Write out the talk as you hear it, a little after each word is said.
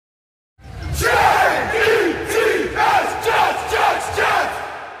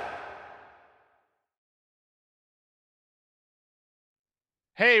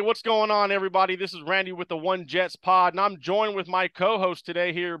Hey, what's going on, everybody? This is Randy with the One Jets Pod, and I'm joined with my co-host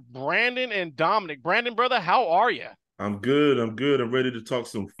today here, Brandon and Dominic. Brandon, brother, how are you? I'm good. I'm ready to talk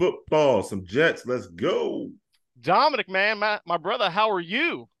some football, some Jets. Let's go. Dominic, man, my brother, how are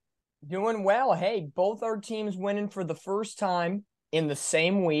you? Doing well. Hey, both our teams winning for the first time in the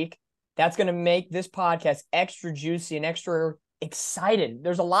same week. That's going to make this podcast extra juicy and extra excited.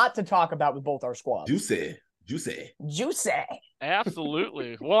 There's a lot to talk about with both our squads. Juicy. Juicy.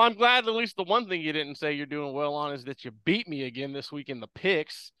 Absolutely. Well, I'm glad at least the one thing you didn't say you're doing well on is that you beat me again this week in the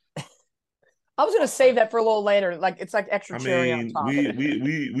picks. I was going to save that for a little later. It's like extra I cherry on mean, top.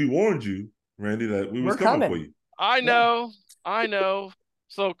 we warned you, Randy, that we was coming for you. I know.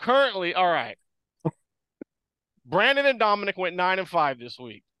 So currently, all right. Brandon and Dominic went 9-5 this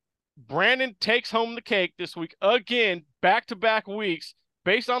week. Brandon takes home the cake this week again, back-to-back weeks,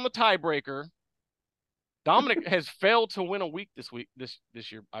 based on the tiebreaker. Dominic has failed to win a week this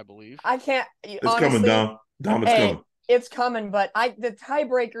year, I believe. I can't. It's honestly, coming, Dom. Dom, it's coming. It's coming, but the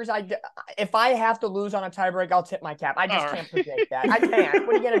tiebreakers. If I have to lose on a tiebreak, I'll tip my cap. I just can't predict that. I can't.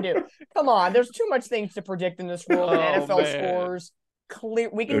 What are you gonna do? Come on, there's too much things to predict in this world. And NFL scores. Clear.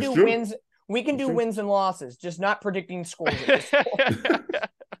 We can do wins. We can do wins and losses, just not predicting scores at this point.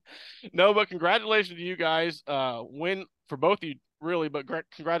 No, but congratulations to you guys. Win for both of you, really. But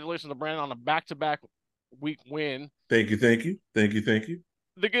congratulations to Brandon on a back-to-back week win. Thank you.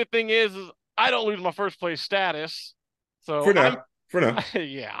 The good thing is I don't lose my first place status. So for now.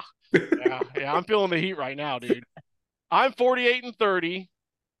 yeah. I'm feeling the heat right now, dude. I'm 48-30.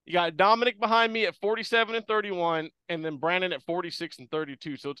 You got Dominic behind me at 47-31, and then Brandon at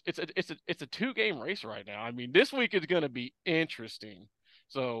 46-32. So it's a 2-game race right now. I mean, this week is going to be interesting.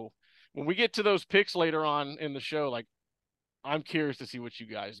 So when we get to those picks later on in the show, like, I'm curious to see what you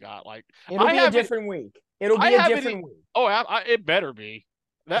guys got. Like, it'll be a different week. It'll be a different week. Oh, it better be.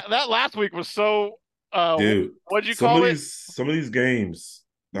 That last week was so. Dude, what'd you call it? Some of these games,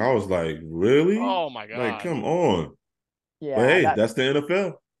 I was like, really? Oh my god! Like, come on. Yeah, but hey, that's the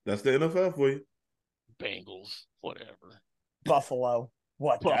NFL. That's the NFL for you. Bengals, whatever. Buffalo.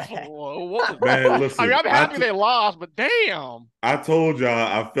 What Buffalo? Man, listen. I mean, I'm happy they lost, but damn. I told y'all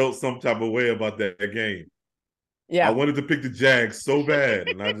I felt some type of way about that game. Yeah, I wanted to pick the Jags so bad,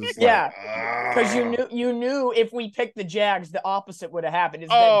 and I just because you knew if we picked the Jags, the opposite would have happened.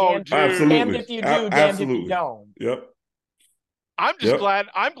 Absolutely. Damned if you do, damned if you don't. Yep. I'm just glad.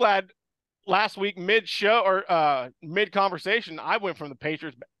 I'm glad. Last week, mid-show or mid-conversation, I went from the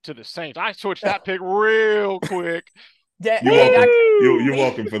Patriots to the Saints. I switched that pick real quick. You're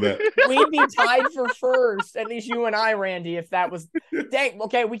welcome for that. We'd be tied for first, at least you and I, Randy, if that was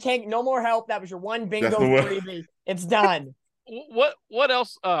okay, we can't no more help. That was your one bingo freebie. It's done. What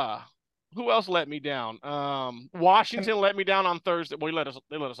else who else let me down? Washington let me down on Thursday. Well,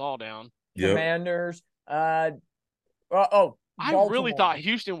 they let us all down. Yep. Commanders. I really thought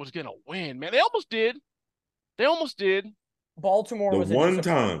Houston was gonna win, man. They almost did. Baltimore was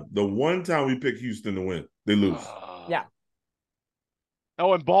the one time we picked Houston to win, they lose. Yeah.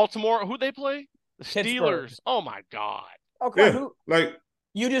 Oh, and Baltimore, who'd they play? The Steelers. Pittsburgh. Oh my god. Okay. Yeah,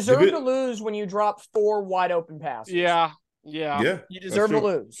 you deserve to lose when you drop 4 wide open passes. Yeah. You deserve to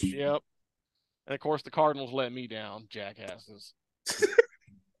lose. Yep. And of course, the Cardinals let me down, jackasses.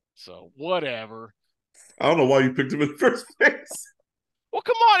 So whatever. I don't know why you picked them in the first place. Well,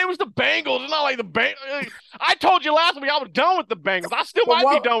 come on. It was the Bengals. It's not like the Bengals. I told you last week I was done with the Bengals. I still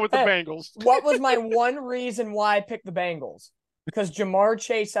might be done with the Bengals. What was my one reason why I picked the Bengals? Because Jamar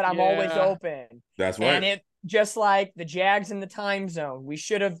Chase said I'm always open. That's right. And it just like the Jags in the time zone.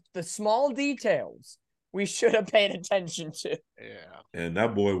 The small details we should have paid attention to. Yeah. And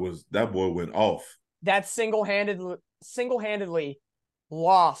that boy went off. That single-handedly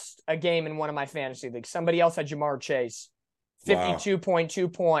lost a game in one of my fantasy leagues. Somebody else had Jamar Chase,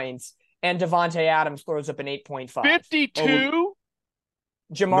 52.2 points, and Devontae Adams throws up an 8.5. 52?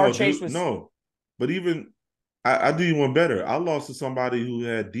 Jamar Chase was but even I do you one better. I lost to somebody who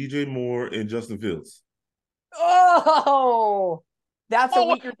had DJ Moore and Justin Fields. Oh, that's a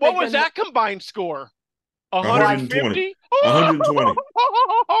weaker. What was that combined score? 150? 120.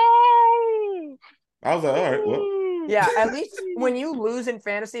 I was like, all right, well. Yeah, at least when you lose in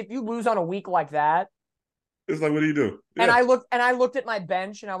fantasy, if you lose on a week like that, it's like, what do you do? Yeah. And I looked at my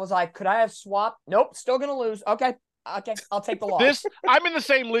bench and I was like, could I have swapped? Nope, still gonna lose. Okay, I'll take the loss. I'm in the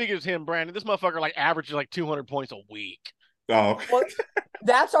same league as him, Brandon. This motherfucker like averages like 200 points a week. Oh, okay. Well,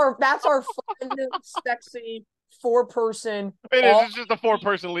 that's our fun, sexy 4-person. It's just a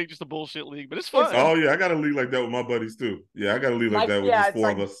 4-person league, just a bullshit league, but it's fun. Oh yeah, I got a league like that with my buddies too. Yeah, I got a league like that with just 4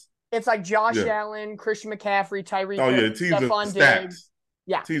 of us. It's like Josh Allen, Christian McCaffrey, Tyreek. Oh yeah, teams of stacks.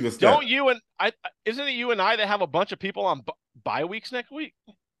 Yeah. Team of Don't step. you and I? Isn't it you and I that have a bunch of people on bye weeks next week?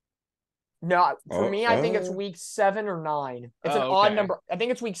 No, for Oh, me, I think it's week 7 or 9. It's an odd Okay. number. I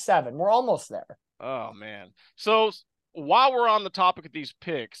think it's week 7. We're almost there. Oh man. So while we're on the topic of these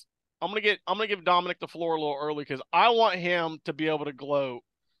picks, I'm gonna give Dominic the floor a little early because I want him to be able to gloat.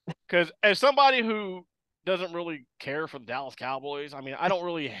 Because as somebody who doesn't really care for the Dallas Cowboys, I mean, I don't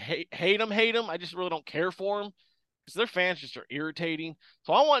really hate them. I just really don't care for them because their fans just are irritating.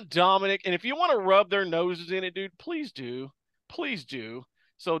 So I want Dominic, and if you want to rub their noses in it, dude, please do. Please do.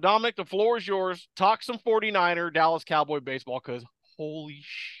 So, Dominic, the floor is yours. Talk some 49er Dallas Cowboy baseball because holy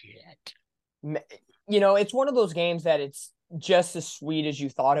shit. It's one of those games that it's just as sweet as you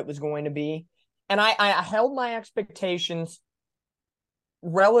thought it was going to be. And I held my expectations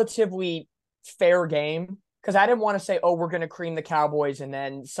relatively fair game because I didn't want to say, oh, we're going to cream the Cowboys and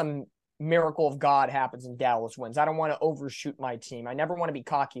then some miracle of God happens and Dallas wins. I don't want to overshoot my team. I never want to be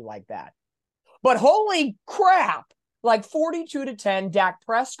cocky like that. But holy crap, like 42-10, Dak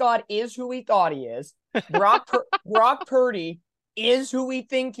Prescott is who we thought he is. Brock Purdy is who we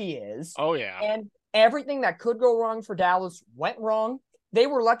think he is. Oh, yeah. And everything that could go wrong for Dallas went wrong. They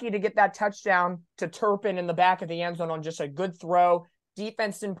were lucky to get that touchdown to Turpin in the back of the end zone on just a good throw.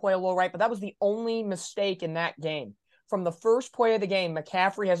 Defense didn't play a little right, but that was the only mistake in that game. From the first play of the game,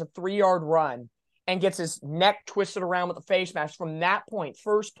 McCaffrey has a 3-yard run and gets his neck twisted around with a face mask. From that point,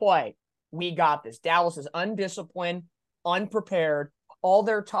 first play, we got this. Dallas is undisciplined, unprepared. All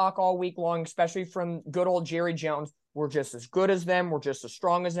their talk all week long, especially from good old Jerry Jones, we're just as good as them. We're just as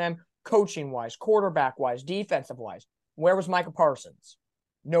strong as them, coaching-wise, quarterback-wise, defensive-wise. Where was Micah Parsons?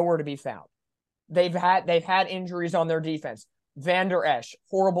 Nowhere to be found. They've had injuries on their defense. Vander Esch,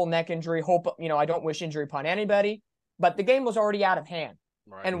 horrible neck injury. Hope, I don't wish injury upon anybody, but the game was already out of hand.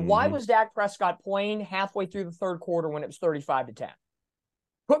 Right. And why was Dak Prescott playing halfway through the third quarter when it was 35-10?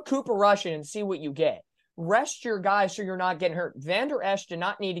 Put Cooper Rush in and see what you get. Rest your guys so you're not getting hurt. Vander Esch did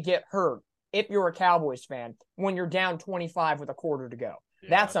not need to get hurt if you're a Cowboys fan when you're down 25 with a quarter to go. Yeah,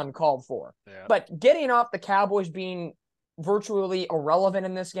 that's uncalled for. Yeah. But getting off the Cowboys being virtually irrelevant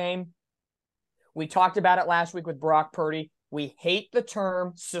in this game, we talked about it last week with Brock Purdy. We hate the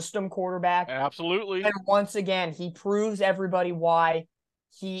term system quarterback. Absolutely. And once again, he proves everybody why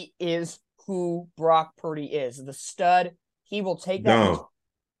he is who Brock Purdy is. The stud. He will take that.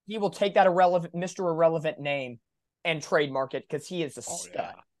 He will take that Mr. Irrelevant name and trademark it because he is a stud.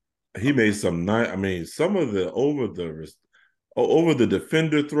 Yeah. He made some nice. I mean, some of the over the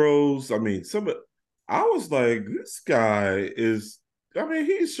defender throws. I mean, I was like, this guy is. I mean,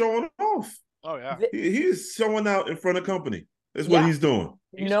 he's showing off. Oh yeah, he's showing out in front of company. That's what he's doing.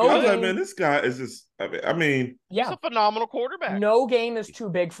 I was like, man, this guy is just. I mean, he's a phenomenal quarterback. No game is too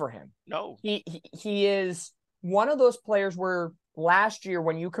big for him. No, he is one of those players where last year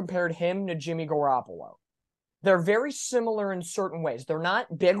when you compared him to Jimmy Garoppolo, they're very similar in certain ways. They're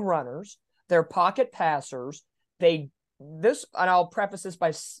not big runners. They're pocket passers. And I'll preface this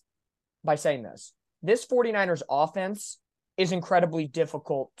by saying this. This 49ers offense is incredibly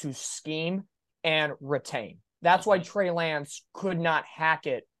difficult to scheme and retain. That's why Trey Lance could not hack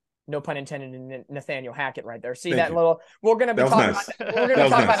it. No pun intended in Nathaniel Hackett right there. See that little? We're going to be talking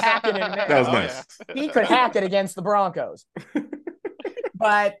about Hackett in a minute. That was nice. He could hack it against the Broncos.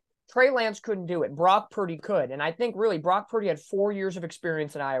 But Trey Lance couldn't do it. Brock Purdy could. And I think really Brock Purdy had 4 years of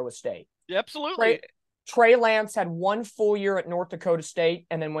experience in Iowa State. Yeah, absolutely. Trey Lance had 1 full year at North Dakota State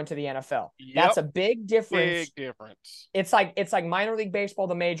and then went to the NFL. Yep. That's a big difference. Big difference. It's like minor league baseball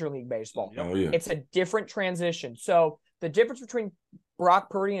to major league baseball. Oh, yeah. It's a different transition. So the difference between Brock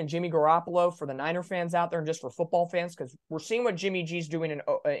Purdy and Jimmy Garoppolo for the Niner fans out there and just for football fans, because we're seeing what Jimmy G's doing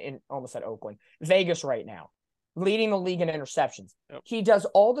in almost at Oakland, Vegas right now, leading the league in interceptions. Yep. He does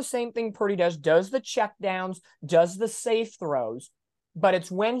all the same thing Purdy does the check downs, does the safe throws, but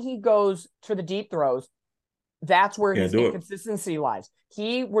it's when he goes to the deep throws, that's where his inconsistency lies.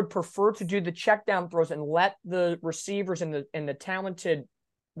 He would prefer to do the check down throws and let the receivers and the talented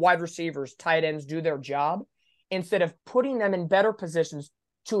wide receivers, tight ends do their job instead of putting them in better positions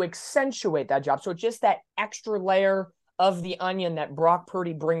to accentuate that job. So it's just that extra layer of the onion that Brock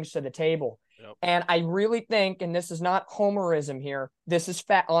Purdy brings to the table. Yep. And I really think, and this is not homerism here, this is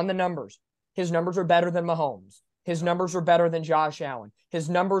on the numbers. His numbers are better than Mahomes. His numbers are better than Josh Allen. His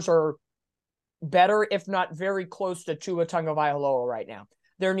numbers are better, if not very close to Tua Tagovailoa right now.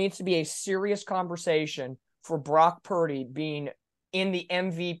 There needs to be a serious conversation for Brock Purdy being in the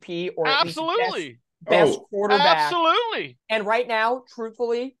MVP or at least best quarterback. Absolutely. And right now,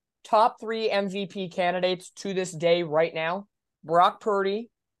 truthfully, top 3 MVP candidates to this day right now, Brock Purdy,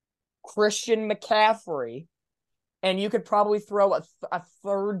 Christian McCaffrey, and you could probably throw a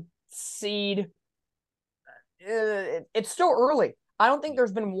third seed. It's still early. I don't think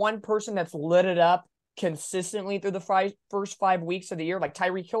there's been one person that's lit it up consistently through the first 5 weeks of the year. Like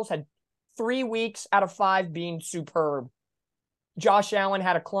Tyreek Hill's had 3 weeks out of 5 being superb. Josh Allen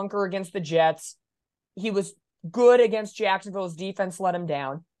had a clunker against the Jets. He was good against Jacksonville's defense, let him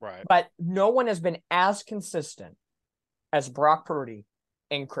down. Right. But no one has been as consistent as Brock Purdy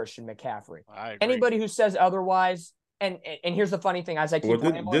and Christian McCaffrey. Anybody who says otherwise, and here's the funny thing, as I keep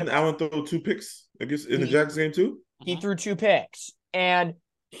didn't Allen throw 2 picks, I guess, in the Jags game too? He threw 2 picks. And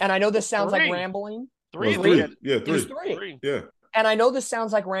I know this sounds like rambling. Three. Yeah, 3. 3. Yeah. And I know this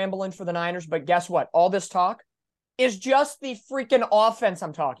sounds like rambling for the Niners, but guess what? All this talk is just the freaking offense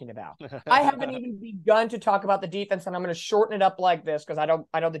I'm talking about. I haven't even begun to talk about the defense, and I'm going to shorten it up like this because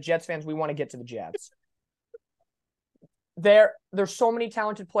I know the Jets fans, we want to get to the Jets. There's so many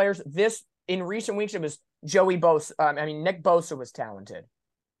talented players. In recent weeks, it was Joey Bosa. Nick Bosa was talented.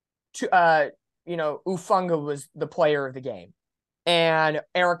 Ufunga was the player of the game, and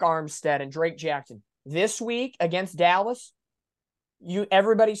Eric Armstead and Drake Jackson. This week against Dallas,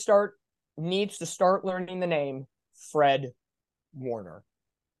 everybody needs to start learning the name Fred Warner.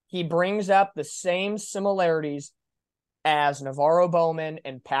 He brings up the same similarities as Navarro Bowman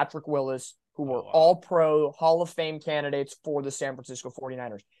and Patrick Willis, who were all-pro Hall of Fame candidates for the San Francisco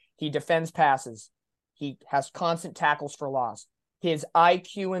 49ers. He defends passes. He has constant tackles for loss. His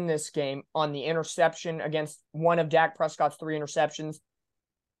IQ in this game on the interception against one of Dak Prescott's 3 interceptions,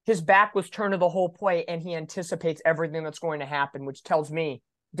 his back was turned to the whole play, and he anticipates everything that's going to happen, which tells me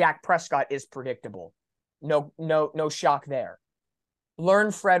Dak Prescott is predictable. No shock there.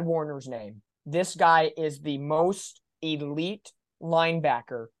 Learn Fred Warner's name. This guy is the most elite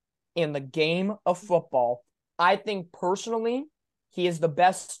linebacker in the game of football. I think personally, he is the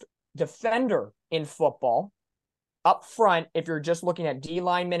best defender in football. Up front, if you're just looking at D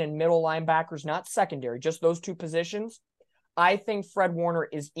linemen and middle linebackers, not secondary, just those 2 positions, I think Fred Warner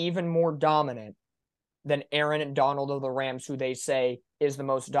is even more dominant than Aaron Donald of the Rams, who they say is the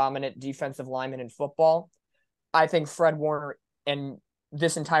most dominant defensive lineman in football. I think Fred Warner and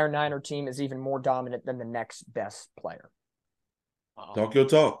this entire Niner team is even more dominant than the next best player. Talk your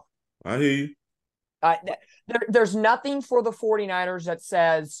talk. I hear you. There's nothing for the 49ers that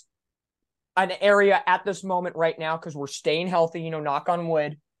says an area at this moment right now, because we're staying healthy, knock on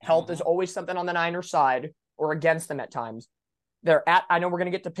wood. Health is always something on the Niners side or against them at times. I know we're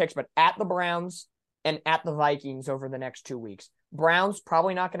going to get to picks, but at the Browns and at the Vikings over the next 2 weeks. Browns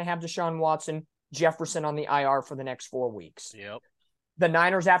probably not going to have Deshaun Watson, Jefferson on the IR for the next 4 weeks. Yep. The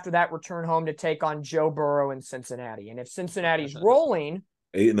Niners after that return home to take on Joe Burrow in Cincinnati. And if Cincinnati's rolling,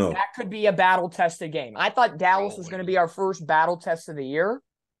 8-0. that could be a battle-tested game. I thought Dallas was going to be our first battle test of the year.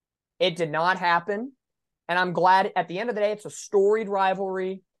 It did not happen. And I'm glad at the end of the day, it's a storied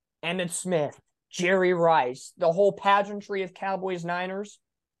rivalry. Emmitt Smith, Jerry Rice, the whole pageantry of Cowboys-Niners.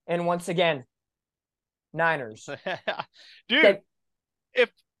 And once again, Niners. Dude,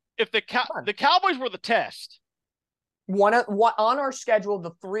 if the Cowboys were the test. On our schedule,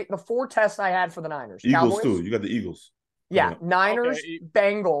 the 4 tests I had for the Niners. Eagles Cowboys, too. You got the Eagles. Yeah, Niners,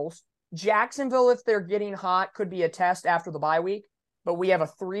 Bengals, Jacksonville, if they're getting hot, could be a test after the bye week. But we have a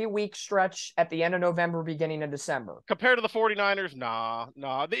 3-week stretch at the end of November, beginning of December. Compared to the 49ers, nah.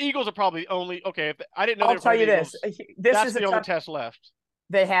 The Eagles are probably only I didn't know. I'll tell you this. That's the only test left.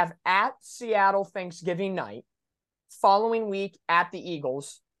 They have at Seattle Thanksgiving night, following week at the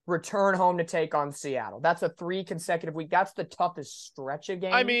Eagles, return home to take on Seattle. That's a 3 consecutive week. That's the toughest stretch of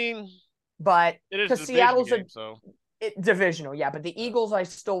games. But because Seattle's divisional, yeah. But the Eagles, I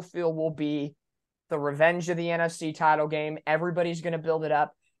still feel, will be the revenge of the NFC title game. Everybody's going to build it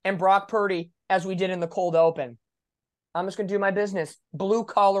up. And Brock Purdy, as we did in the cold open, I'm just going to do my business. Blue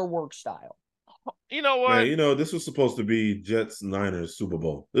collar work style. You know what? Man, this was supposed to be Jets-Niners Super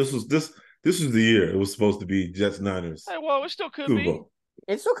Bowl. This was the year it was supposed to be Jets-Niners. Hey, well, it still could Super Bowl.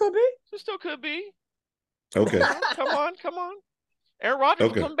 It still could be. It still could be. Okay. Come on. Aaron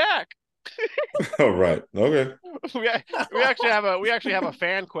Rodgers will come back. All right. Okay. we actually have a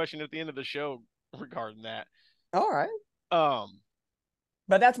fan question at the end of the show regarding that. All right.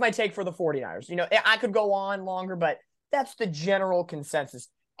 But that's my take for the 49ers. I could go on longer, but that's the general consensus.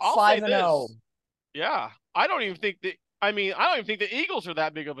 5-0. Yeah. I don't even think the Eagles are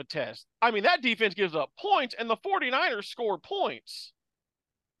that big of a test. That defense gives up points, and the 49ers score points.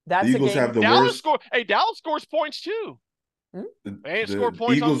 That's the Eagles have the Dallas worst. Dallas scores points too. The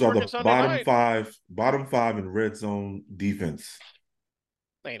Eagles are the bottom five in red zone defense.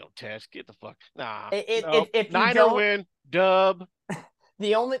 Ain't no test. Get the fuck. Nah. If Niner win, dub.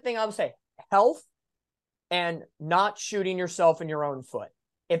 The only thing I would say, health and not shooting yourself in your own foot.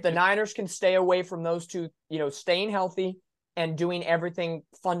 If the Niners can stay away from those two, staying healthy and doing everything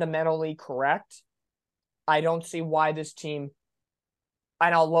fundamentally correct, I don't see why this team,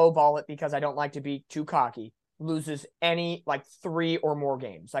 and I'll lowball it because I don't like to be too cocky, loses any 3 or more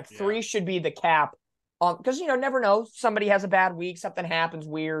games. 3 should be the cap, because never know. Somebody has a bad week, something happens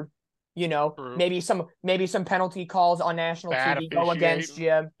weird. True. Maybe some penalty calls on national Bad TV go against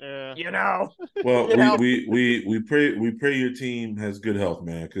you. Yeah. Well, we pray your team has good health,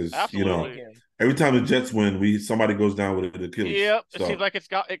 man, because every time the Jets win, somebody goes down with an Achilles. Yep, it seems like it's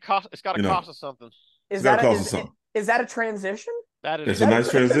got to cost us something. Is that a transition? It's a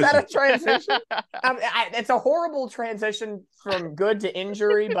nice transition. Is that a transition? It's a horrible transition from good to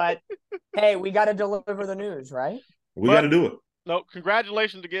injury, but hey, we got to deliver the news, right? We got to do it. No,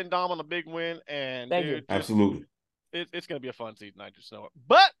 congratulations to getting Dom on a big win, and Thank you. Absolutely, it's going to be a fun season. I just know it.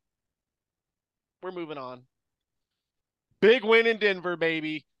 But we're moving on. Big win in Denver,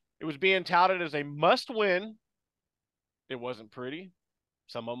 baby. It was being touted as a must-win. It wasn't pretty.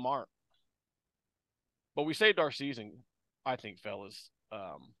 Some of them aren't. But we saved our season, I think, fellas.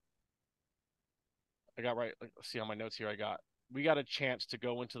 I got right. Let's see on my notes here. We got a chance to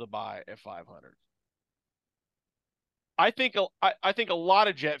go into the bye at 500. I think a lot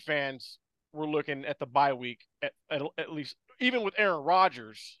of Jet fans were looking at the bye week at least, even with Aaron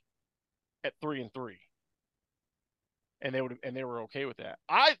Rodgers, at 3-3, and they were okay with that.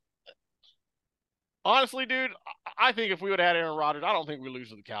 Honestly, dude, I think if we would have had Aaron Rodgers, I don't think we lose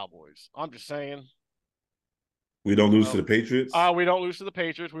to the Cowboys. I'm just saying. We don't lose to the Patriots. We don't lose to the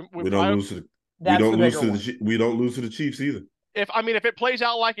Patriots. We don't lose to the Chiefs either. If it plays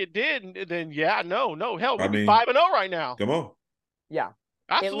out like it did, then no, hell, we'd be 5-0 right now. Come on. Yeah.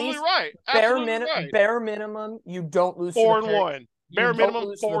 Absolutely right. Bare minimum, you don't lose 4-1. Bare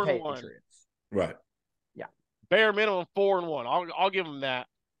minimum 4-1. Right. Yeah. Bare minimum 4-1. I'll give them that.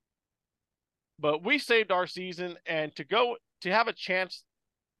 But we saved our season, and to have a chance.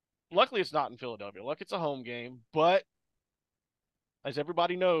 Luckily, it's not in Philadelphia. Luckily, it's a home game. But as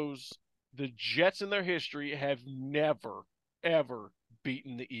everybody knows, the Jets in their history have never, ever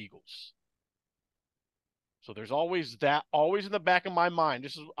beaten the Eagles. So there's always in the back of my mind.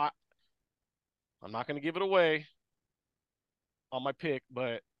 I'm not going to give it away on my pick,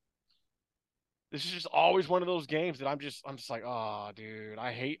 but this is just always one of those games that I'm just like, oh, dude,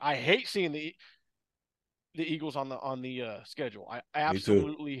 I hate seeing the Eagles on the schedule. I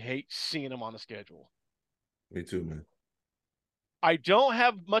absolutely hate seeing them on the schedule. Me too, man. I don't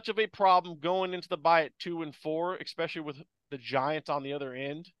have much of a problem going into the bye at 2-4, especially with the Giants on the other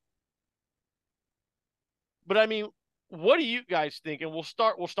end. But I mean, what do you guys think? And we'll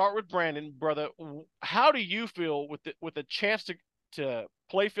start with Brandon, brother. How do you feel with the chance to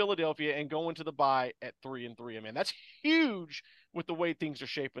play Philadelphia and go into the bye at 3-3? I mean, that's huge with the way things are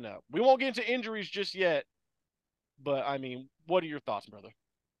shaping up. We won't get into injuries just yet, but I mean, what are your thoughts, brother?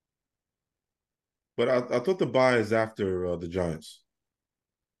 But I thought the bye is after the Giants.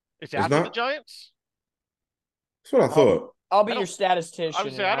 It's after the Giants? That's what I thought. I'll be your statistician. I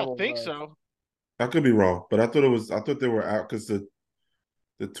would say I don't think so. I could be wrong, but I thought they were out because the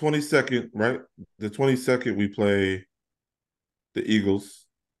 22nd, right? The 22nd we play the Eagles.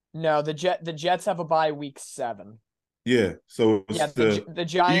 No, the Jets have a bye week 7. Yeah, so it's the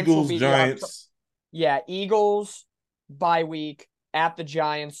Giants Eagles, will be Giants. Eagles bye week at the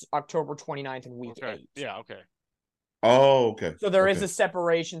Giants October 29th and week 8. Yeah, okay. Oh, okay. So there is a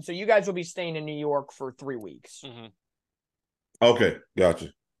separation. So you guys will be staying in New York for 3 weeks. Mm-hmm. Okay, gotcha.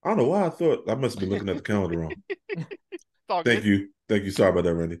 I don't know why I thought I must have been looking at the calendar wrong. Thank you. Sorry about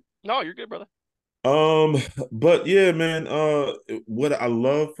that, Randy. No, you're good, brother. But yeah, man. What I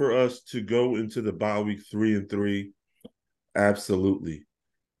love for us to go into the bye week 3-3, absolutely.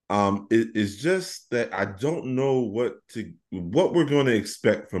 It's just that I don't know what we're going to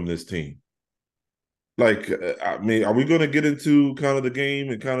expect from this team. Like, I mean, are we going to get into kind of the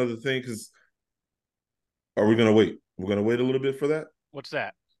game and kind of the thing? Because are we going to wait? We're going to wait a little bit for that. What's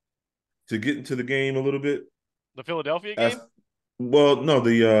that? To get into the game a little bit. The Philadelphia game? Well, no,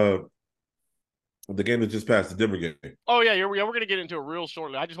 the game that just passed, the Denver game. Oh yeah, we're going to get into it real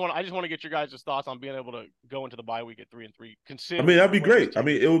shortly. I just want to get your guys' thoughts on being able to go into the bye week at 3-3. I mean, that'd be great. I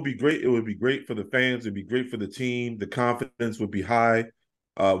mean, it would be great. It would be great for the fans. It'd be great for the team. The confidence would be high.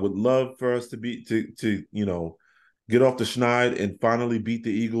 Would love for us to get off the schneid and finally beat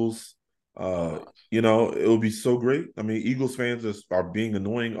the Eagles. It would be so great. I mean, Eagles fans are being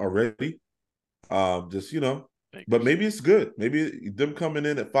annoying already. But maybe it's good. Maybe them coming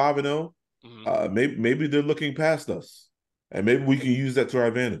in at 5-0. Maybe they're looking past us, and maybe we can use that to our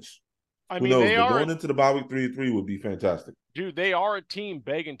advantage. I Who mean, knows? they But are, going into the bye week 3-3 would be fantastic. dude, they are a team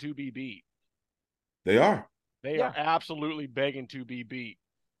begging to be beat. They are. They are absolutely begging to be beat.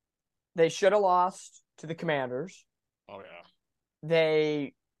 They should have lost to the Commanders. Oh, yeah.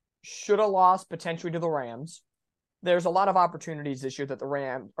 They should have lost potentially to the Rams. There's a lot of opportunities this year that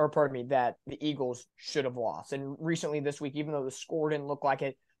that the Eagles should have lost. And recently this week, even though the score didn't look like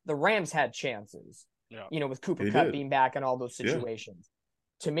it, the Rams had chances. Yeah. With Cooper They Kupp did. being back and all those situations.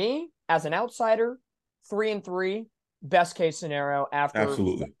 Yeah. To me, as an outsider, 3-3, best case scenario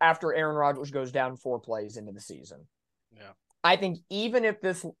after Aaron Rodgers goes down 4 plays into the season. Yeah. I think even if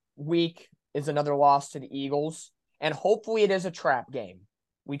this week is another loss to the Eagles, and hopefully it is a trap game.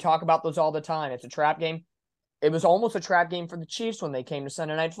 We talk about those all the time. It's a trap game. It was almost a trap game for the Chiefs when they came to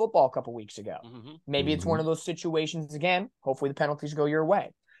Sunday Night Football a couple weeks ago. Mm-hmm. Maybe it's one of those situations again. Hopefully the penalties go your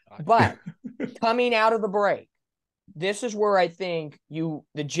way. But coming out of the break, this is where I think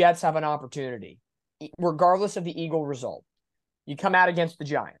the Jets have an opportunity, regardless of the Eagle result. You come out against the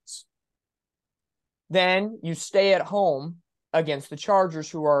Giants. Then you stay at home against the Chargers,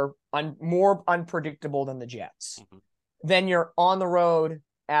 who are more unpredictable than the Jets. Mm-hmm. Then you're on the road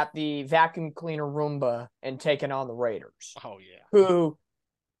at the vacuum cleaner Roomba and taking on the Raiders. Oh, yeah. Who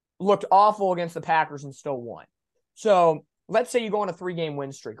looked awful against the Packers and still won. So let's say you go on a 3-game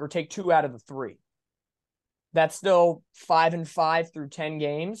win streak or take 2 out of the 3. That's still 5-5 through 10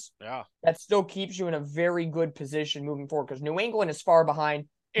 games. Yeah. That still keeps you in a very good position moving forward because New England is far behind.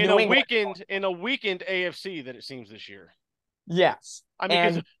 In a weakened AFC that it seems this year. Yes. I mean,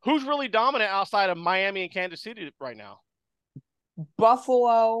 because who's really dominant outside of Miami and Kansas City right now?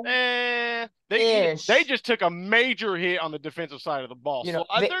 Buffalo. They just took a major hit on the defensive side of the ball. They're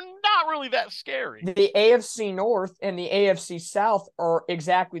not really that scary. The AFC North and the AFC South are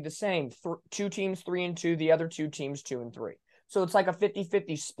exactly the same. 2 teams 3-2, the other 2 teams 2-3. So it's like a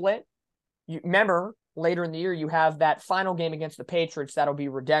 50-50 split. You remember later in the year you have that final game against the Patriots. That'll be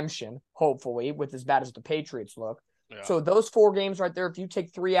redemption, hopefully, with as bad as the Patriots look. Yeah. So those 4 games right there, if you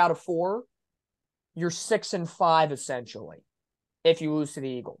take 3 out of 4, you're 6-5 essentially. If you lose to the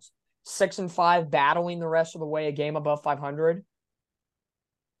Eagles, 6-5, battling the rest of the way, a game above 500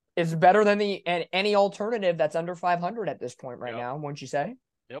 is better than any alternative that's under 500 at this point right now. Wouldn't you say?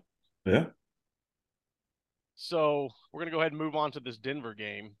 Yep. Yeah. So we're gonna go ahead and move on to this Denver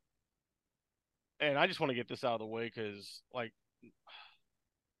game, and I just want to get this out of the way because, I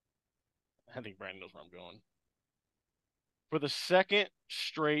think Brandon knows where I'm going. For the second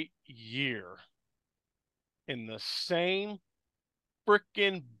straight year, in the same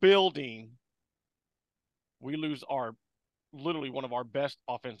freaking building, we lose literally one of our best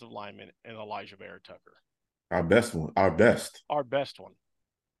offensive linemen in Elijah Vera Tucker. Our best one. Our best one.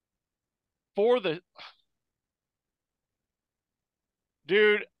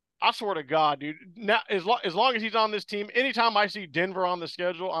 Dude, I swear to God, dude. Now, as long as he's on this team, anytime I see Denver on the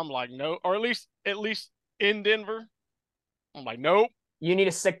schedule, I'm like, no. Or at least in Denver, I'm like, nope. You need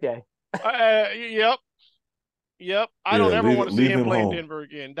a sick day. Yep. I don't ever want to see him play in Denver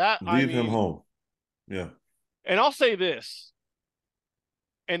again. Leave him home. Yeah. And I'll say this,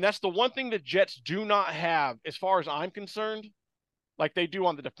 and that's the one thing the Jets do not have, as far as I'm concerned, like they do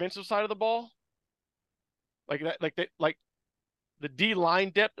on the defensive side of the ball. Like the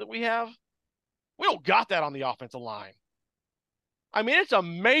D-line depth that we have. We don't got that on the offensive line. I mean, it's a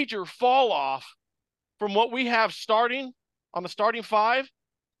major fall off from what we have starting on the starting 5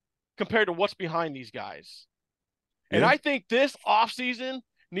 compared to what's behind these guys. And I think this offseason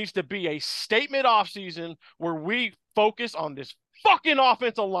needs to be a statement offseason where we focus on this fucking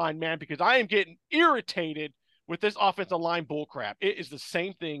offensive line, man, because I am getting irritated with this offensive line bullcrap. It is the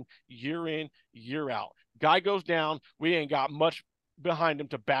same thing year in, year out. Guy goes down, we ain't got much behind him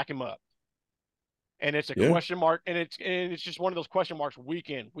to back him up. And it's a question mark, and it's just one of those question marks week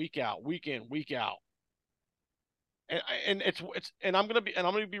in, week out, week in, week out. And I'm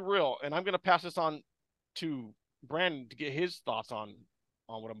gonna be real, and I'm gonna pass this on to Brandon to get his thoughts on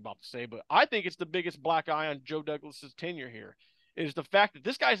what I'm about to say, but I think it's the biggest black eye on Joe Douglas's tenure here is the fact that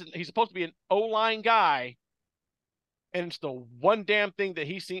this he's supposed to be an O-line guy, and it's the one damn thing that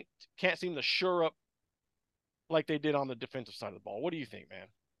he can't seem to shore up like they did on the defensive side of the ball. What do you think, man?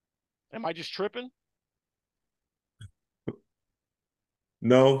 Am I just tripping?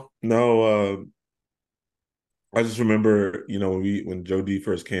 No. I just remember, when Joe D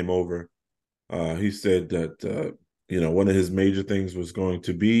first came over, he said that, one of his major things was going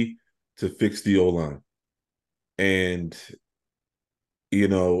to be to fix the O-line. And, he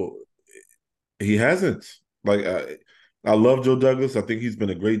hasn't. I love Joe Douglas. I think he's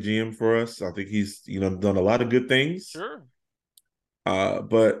been a great GM for us. I think he's, done a lot of good things. Sure.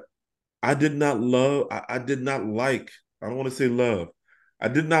 But I did not love. I did not like. I don't want to say love. I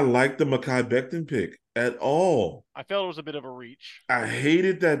did not like the Mekhi Becton pick at all. I felt it was a bit of a reach. I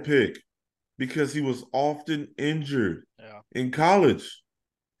hated that pick because he was often injured Yeah. in college.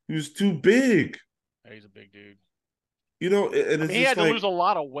 He was too big. Yeah, he's a big dude. You know, and it's he had just to like, lose a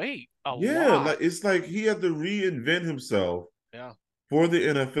lot of weight. yeah, Lot. like it's like he had to reinvent himself Yeah. for the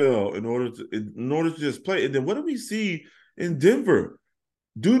NFL in order to just play. And then what did we see in Denver?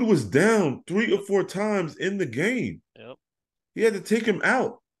 Dude was down 3 or 4 times in the game. Yep. He had to take him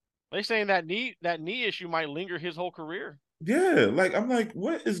out. They saying that knee issue might linger his whole career. Yeah, like I'm like,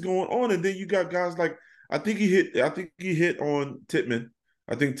 what is going on? And then you got guys like I think he hit on Tippmann.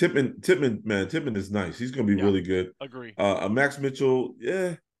 I think Tippmann is nice. He's gonna be really good. Agree. Max Mitchell,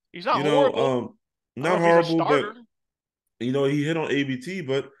 yeah. He's not horrible. Not horrible, but he hit on ABT,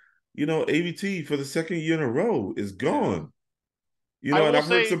 but ABT for the second year in a row is gone. Yeah. And I've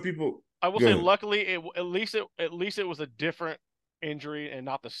heard some people. I will say, luckily, at least it was a different injury and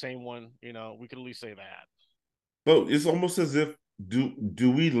not the same one. We could at least say that. But it's almost as if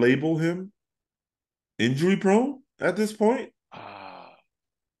do we label him injury prone at this point?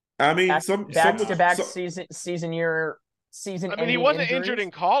 I mean, back to back season. I mean, he wasn't injured in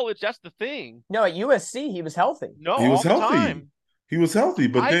college. That's the thing. No, at USC he was healthy. No, he was healthy. He was healthy,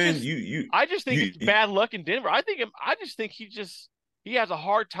 but I just think it's bad luck in Denver. I just think he has a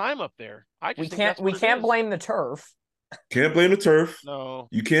hard time up there. We can't blame the turf. Can't blame the turf. No.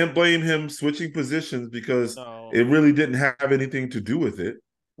 You can't blame him switching positions because it really didn't have anything to do with it.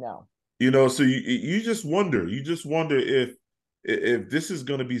 No. So you just wonder. You just wonder if this is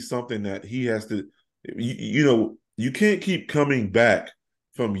going to be something that he has to, you can't keep coming back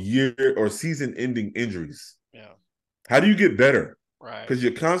from year or season-ending injuries. Yeah. How do you get better? Right. Because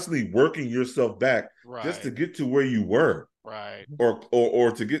you're constantly working yourself back just to get to where you were. Right.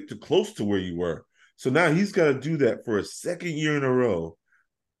 Or to get too close to where you were. So now he's got to do that for a second year in a row,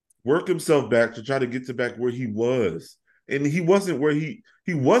 work himself back to try to get back where he was. And he wasn't where he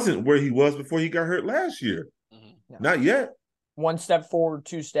was before he got hurt last year. Mm-hmm. No. Not yet. 1 step forward,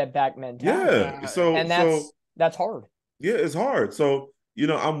 2 step back mentality. Yeah. That's hard. Yeah, it's hard. So,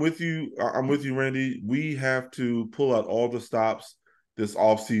 I'm with you. I'm with you, Randy. We have to pull out all the stops this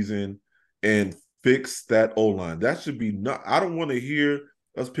offseason and fix that O-line. That should be I don't want to hear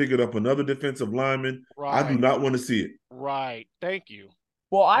us picking up another defensive lineman. Right. I do not want to see it. Right. Thank you.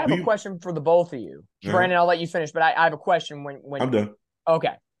 Well, I have a question for the both of you. Brandon, I'll let you finish, but I have a question when I'm done.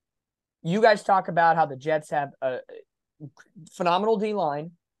 Okay. You guys talk about how the Jets have a phenomenal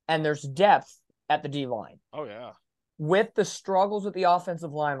D-line and there's depth at the D-line. Oh, yeah. With the struggles with the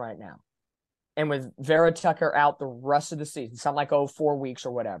offensive line right now and with Vera Tucker out the rest of the season, something like 4 weeks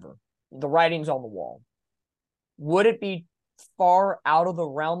or whatever, the writing's on the wall. Would it be far out of the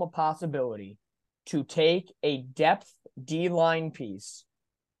realm of possibility to take a depth D-line piece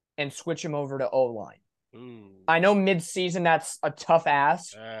and switch him over to O-line? I know mid-season that's a tough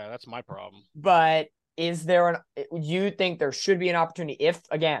ask. Yeah, that's my problem. But you think there should be an opportunity if,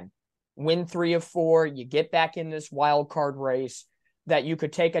 again, win 3 of 4, you get back in this wild card race, that you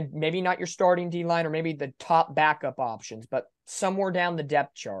could take maybe not your starting D-line or maybe the top backup options, but somewhere down the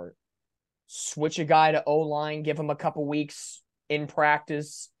depth chart, switch a guy to O-line, give him a couple weeks in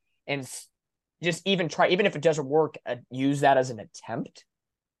practice, and just even if it doesn't work, use that as an attempt?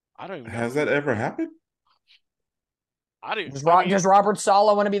 I don't even know. Has that ever happened? Does Robert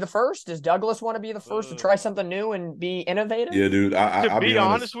Saleh want to be the first? Does Douglas want to be the first to try something new and be innovative? Yeah, dude. To be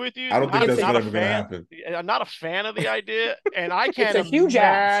honest with you, I don't think that's ever going to happen. I'm not a fan of the idea, and I can't It's a huge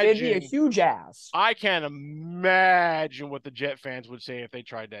ass. It'd be a huge ass. I can't imagine what the Jet fans would say if they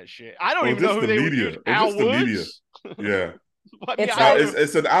tried that shit. I don't even know who they would use. Al Woods? Yeah.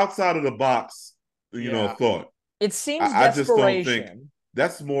 It's an outside of the box, thought. It seems I just don't think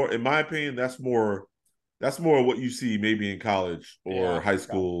that's more, in my opinion, that's more what you see maybe in college or high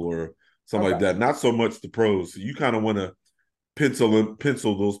school or something like that. Not so much the pros. So you kind of want to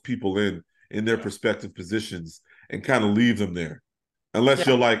pencil those people in their prospective positions and kind of leave them there, unless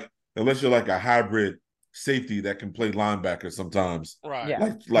you're like a hybrid safety that can play linebacker sometimes. Right. Yeah.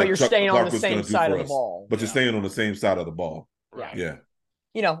 Like but you're Chuck staying Clark on the same side of the ball. But you're staying on the same side of the ball. Right.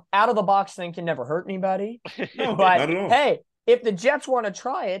 Yeah. Out of the box thing can never hurt anybody. No, but not at all. Hey, if the Jets want to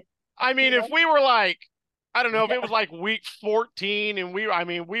try it, I mean, if we were like, I don't know, if it was like week 14 and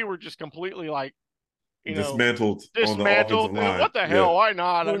we were just completely like, dismantled on the offensive line. What the hell? Why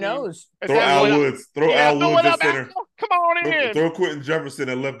not? Who knows? Throw Al Woods. Throw Al Woods at center. Come on in. Throw Quentin Jefferson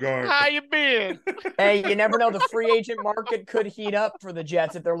at left guard. How you been? Hey, you never know. The free agent market could heat up for the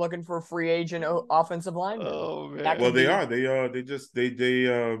Jets if they're looking for a free agent offensive lineman. Oh man. Well, they are.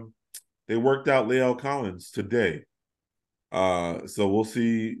 they worked out La'el Collins today. So we'll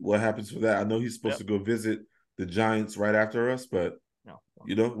see what happens for that. I know he's supposed to go visit the Giants right after us, but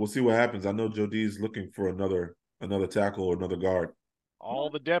we'll see what happens. I know Joe D is looking for another tackle or another guard. All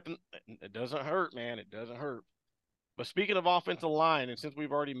the depth, it doesn't hurt, man. It doesn't hurt. But speaking of offensive line, and since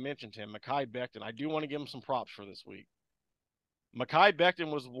we've already mentioned him, Mekhi Becton, I do want to give him some props for this week. Mekhi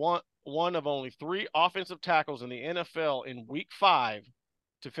Becton was one of only 3 offensive tackles in the NFL in Week 5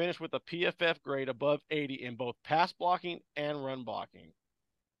 to finish with a PFF grade above 80 in both pass blocking and run blocking.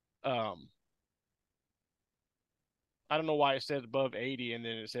 I don't know why it says above 80 and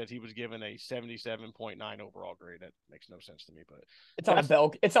then it says he was given a 77.9 overall grade. That makes no sense to me, but it's on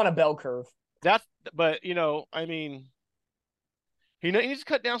a bell curve. But I mean, he needs to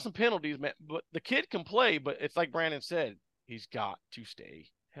cut down some penalties, man. But the kid can play, but it's like Brandon said, he's got to stay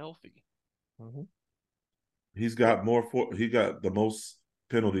healthy. Mm-hmm. He got the most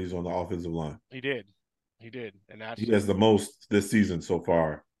penalties on the offensive line. He did, and he has the most this season so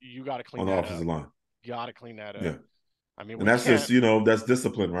far. You got to clean on that the offensive up. line. You got to clean that up. Yeah. I mean, and that's just that's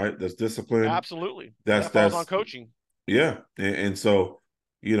discipline, right? That's discipline. Absolutely. That falls on coaching. Yeah, and so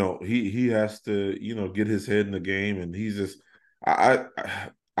he has to get his head in the game, and he's just I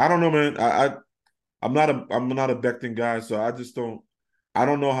don't know, man. I'm not a Becton guy, so I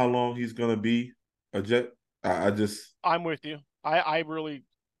don't know how long he's gonna be a Jet. I'm with you. I really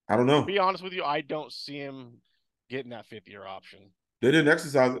don't know. To be honest with you, I don't see him getting that 5th-year option. They didn't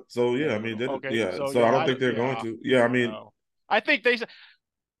exercise it, so yeah. I mean, so I don't think they're going to. Yeah, I mean, I think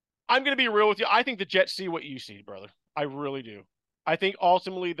I'm going to be real with you. I think the Jets see what you see, brother. I really do. I think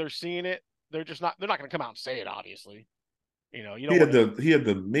ultimately they're seeing it. They're not going to come out and say it, obviously. He had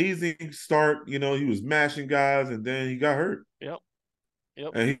the amazing start. He was mashing guys, and then he got hurt. Yep.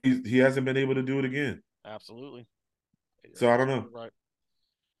 And he hasn't been able to do it again. Absolutely. So I don't know. Right.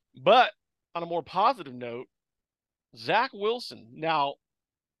 But on a more positive note, Zach Wilson. Now,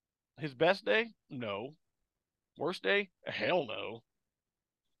 his best day? No. Worst day? Hell no.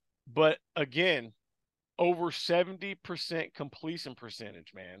 But again, over 70% completion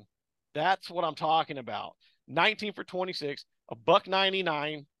percentage, man. That's what I'm talking about. 19 for 26, a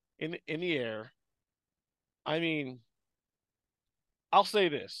 $199 in the air. I mean, I'll say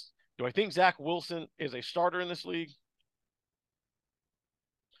this. Do I think Zach Wilson is a starter in this league?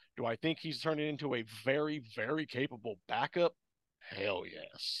 Do I think he's turning into a very, very capable backup? Hell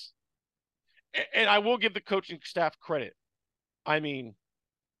yes. And I will give the coaching staff credit. I mean,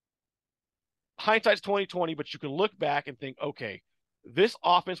 hindsight's 2020, but you can look back and think, okay, this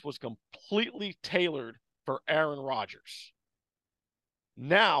offense was completely tailored for Aaron Rodgers.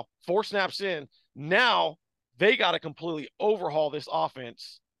 Now, 4 snaps in, now they got to completely overhaul this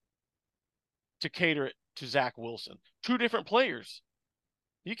offense to cater it to Zach Wilson. 2 different players.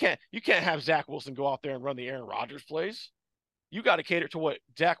 You can't have Zach Wilson go out there and run the Aaron Rodgers plays. You got to cater to what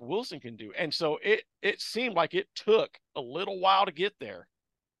Zach Wilson can do. And so it seemed like it took a little while to get there.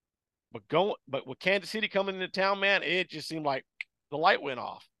 But with Kansas City coming into town, man, it just seemed like the light went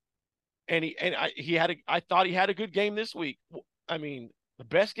off. And I thought he had a good game this week. I mean, the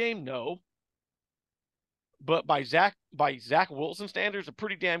best game, no. But by Zach Wilson standards, a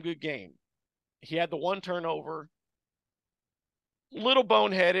pretty damn good game. He had the 1 turnover. Little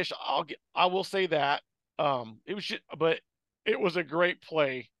boneheadish. I will say that. It was a great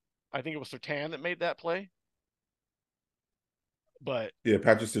play. I think it was Surtain that made that play. But yeah,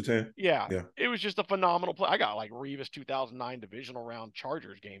 Patrick Surtain. Yeah, it was just a phenomenal play. I got like Revis 2009 divisional round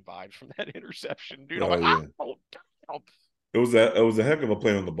Chargers game vibes from that interception, dude. It was a heck of a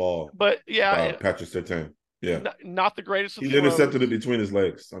play on the ball. But yeah, Patrick Surtain. Yeah, not the greatest. He intercepted it between his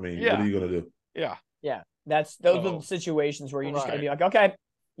legs. I mean, what are you gonna do? Yeah. Those are the situations where you're just gonna be like, okay,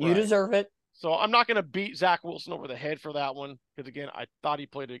 you deserve it. So I'm not gonna beat Zach Wilson over the head for that one because again, I thought he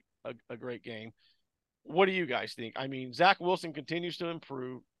played a great game. What do you guys think? I mean, Zach Wilson continues to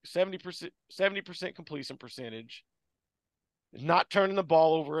improve. 70% completion percentage. Not turning the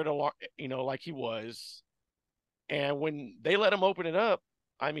ball over like he was. And when they let him open it up,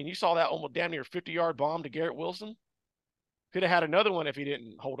 I mean, you saw that almost damn near 50-yard bomb to Garrett Wilson. Could have had another one if he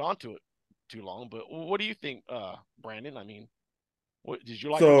didn't hold on to it too long. But what do you think, Brandon? I mean, what did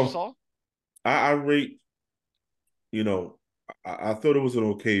you like what you saw? I rate, I thought it was an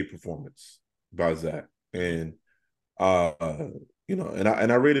okay performance by Zach. And and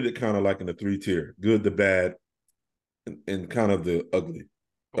I rated it kind of like in the 3-tier, good, the bad, and kind of the ugly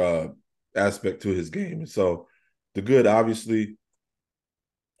aspect to his game. And so the good, obviously,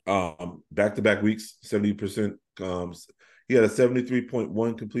 back-to-back weeks, 70%. He had a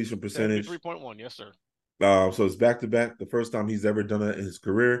 73.1 completion percentage. 73.1, yes, sir. So it's back to back. The first time he's ever done it in his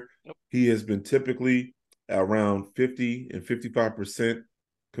career. Yep. He has been typically around 50 and 55%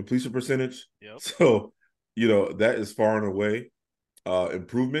 completion percentage. Yep. So, that is far and away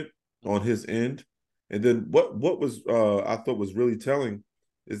improvement on his end. And then what was I thought was really telling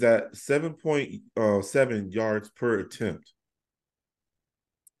is that 7.7 yards per attempt.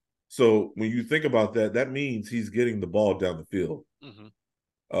 So when you think about that, that means he's getting the ball down the field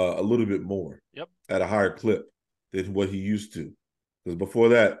a little bit more at a higher clip than what he used to. Because before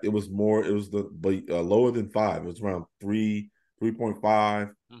that, it was lower than 5. It was around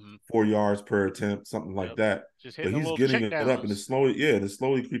 3.5, 4 yards per attempt, something like that. But he's getting it up, and it's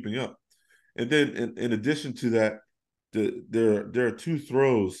slowly creeping up. And then in addition to that, there are 2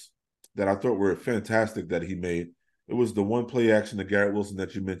 throws that I thought were fantastic that he made. It was the one play action to Garrett Wilson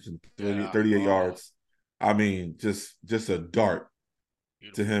that you mentioned, 38 yards. I mean, just a dart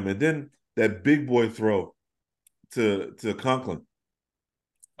to him. And then that big boy throw to Conklin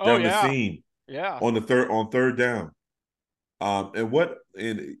down the seam on third down. I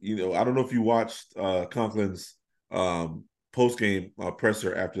don't know if you watched Conklin's post game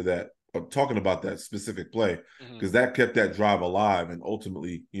presser after that, talking about that specific play, because that kept that drive alive and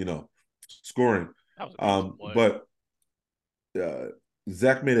ultimately, scoring. That was but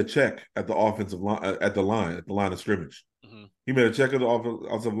Zach made a check at the offensive line, at the line of scrimmage. He made a check at the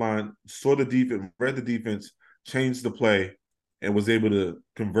offensive line, saw the defense, read the defense, changed the play, and was able to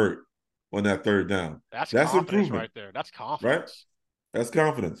convert on that third down. That's improvement right there. That's confidence. Right? That's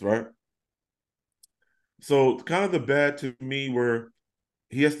confidence, right? So kind of the bad to me where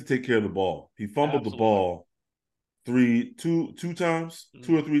he has to take care of the ball. He fumbled the ball two times,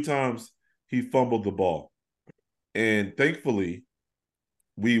 2 or 3 times. He fumbled the ball. And thankfully,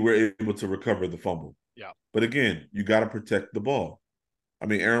 we were able to recover the fumble. Yeah. But again, you got to protect the ball. I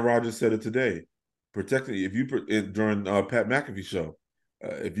mean, Aaron Rodgers said it today. During Pat McAfee show,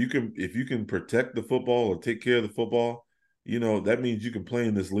 if you can protect the football or take care of the football, that means you can play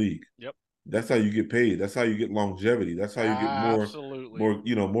in this league. Yep. That's how you get paid. That's how you get longevity. That's how you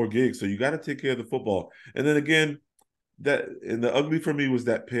get more gigs. So you got to take care of the football. And then again, the ugly for me was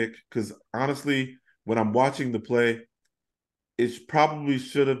that pick, because honestly, when I'm watching the play, it probably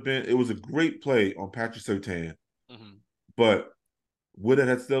should have been. It was a great play on Patrick Surtain, but would it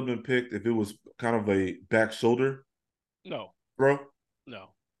have still been picked if it was kind of a back shoulder? No, throw. No.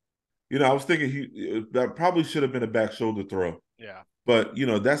 I was thinking that probably should have been a back shoulder throw. Yeah. But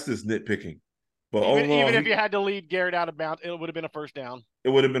that's just nitpicking. But even if you had to lead Garrett out of bounds, it would have been a first down. It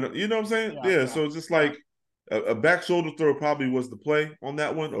would have been, you know what I'm saying? Yeah. So it's just like a back shoulder throw probably was the play on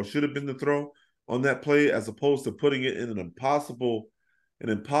that one, or should have been the throw on that play, as opposed to putting it in an impossible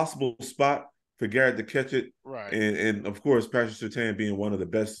spot for Garrett to catch it. Right. And of course, Patrick Surtain being one of the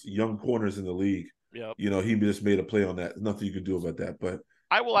best young corners in the league. Yep. He just made a play on that. Nothing you could do about that. But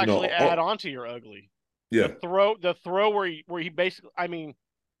I will actually add on to your ugly. Yeah. The throw where he basically, I mean,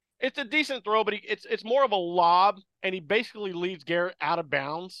 it's a decent throw, but it's more of a lob, and he basically leads Garrett out of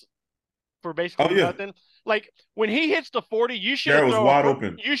bounds for basically nothing. Like when he hits the 40, you should have thrown wide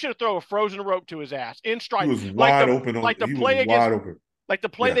open. You should have thrown a frozen rope to his ass in stride. He was wide open. Like the play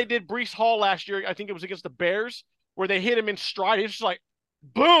they did Breece Hall last year. I think it was against the Bears, where they hit him in stride. He was just like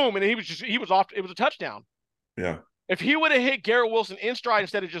boom, and he was off. It was a touchdown. Yeah. If he would have hit Garrett Wilson in stride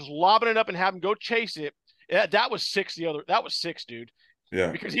instead of just lobbing it up and having him go chase it, that was 6. That was 6, dude.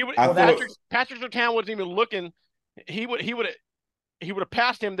 Yeah. Because he would Patrick Surtain wasn't even looking. He would have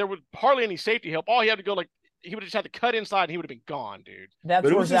passed him. There was hardly any safety help. All he had to go, he would have just had to cut inside and he would have been gone, dude.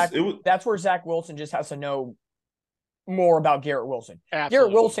 That's where Zach Wilson just has to know more about Garrett Wilson. Absolutely.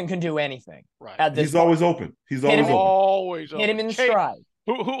 Garrett Wilson can do anything. Right. He's always open. He's always open. Hit him in stride.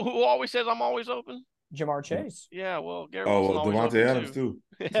 Who always says I'm always open? Jamar Chase. Yeah, well, Garrett Wilson always Devontae Adams too.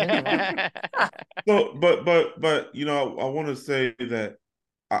 So, but I want to say that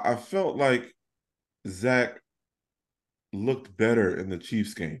I felt like Zach looked better in the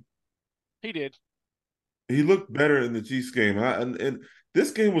Chiefs game. He did. He looked better in the Chiefs game, and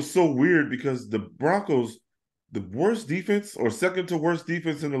this game was so weird because the Broncos, the worst defense or second to worst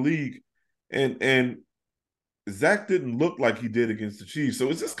defense in the league, and Zach didn't look like he did against the Chiefs. So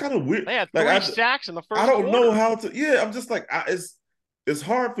it's just kind of weird. They had 3 sacks in the first I don't quarter. know how to. Yeah, I'm just like, it's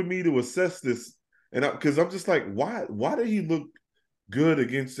hard for me to assess this, and because I'm just like, why did he look good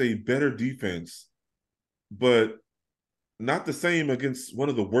against a better defense, but not the same against one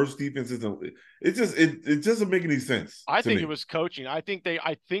of the worst defenses? It doesn't make any sense. I think it was coaching. I think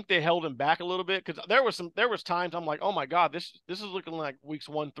they held him back a little bit, because there was times I'm like, oh my God, this is looking like weeks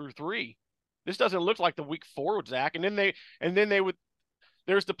 1 through 3. This doesn't look like the week 4 with Zach. And then there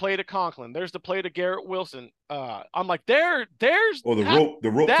There's the play to Conklin. There's the play to Garrett Wilson. I'm like, there's the rope to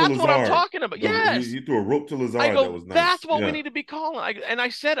that's Lazard. what I'm talking about. Yes. He threw a rope to Lazard. I go, that was nice. that's what we need to be calling. And I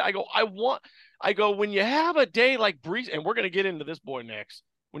said, I go, when you have a day like Breece, and we're going to get into this boy next.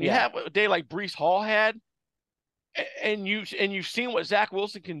 When you have a day like Breece Hall had, and you've seen what Zach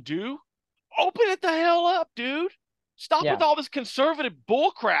Wilson can do, open it the hell up, dude. Stop with all this conservative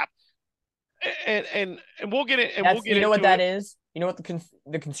bull crap. And we'll get it. And we'll get you know into what that it. is? You know what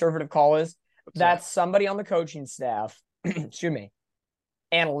the conservative call is? That's somebody on the coaching staff. Excuse me.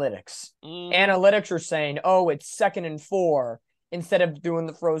 Analytics. Analytics are saying, oh, it's 2nd and 4 instead of doing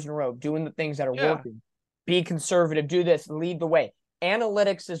the frozen rope, doing the things that are working. Be conservative, do this, lead the way.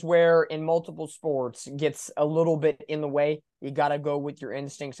 Analytics is where in multiple sports gets a little bit in the way. You got to go with your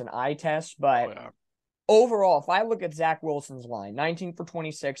instincts and eye test. But overall, if I look at Zach Wilson's line, 19 for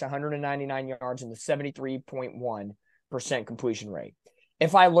 26, 199 yards, and the 73.1% completion rate.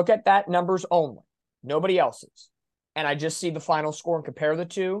 If I look at that numbers only, nobody else's, and I just see the final score and compare the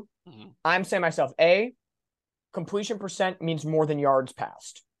two, I'm saying to myself, completion percent means more than yards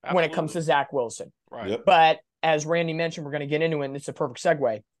passed when it comes to Zach Wilson. Right. Yep. But as Randy mentioned, we're going to get into it, and it's a perfect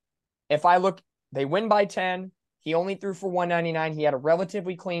segue. If I look, they win by 10. He only threw for 199. He had a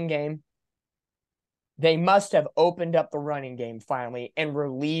relatively clean game. They must have opened up the running game finally and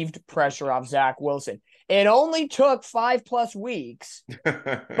relieved pressure off Zach Wilson. It only took 5+ weeks,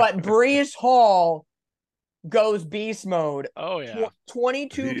 but Breece Hall goes beast mode. Oh, yeah.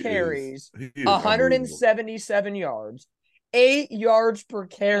 22 carries, 177 yards, 8 yards per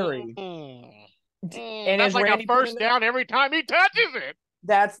carry. And that's like Randy a first down every time he touches it.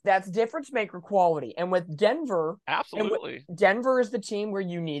 That's difference maker quality. And with Denver, absolutely. Denver is the team where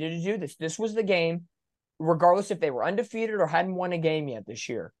you needed to do this. This was the game, regardless if they were undefeated or hadn't won a game yet this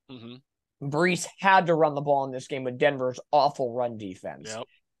year. Breece had to run the ball in this game with Denver's awful run defense. Yep.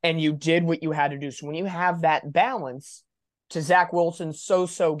 And you did what you had to do. So when you have that balance to Zach Wilson's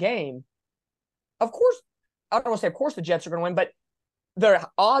so-so game, of course, I don't want to say of course the Jets are going to win, but the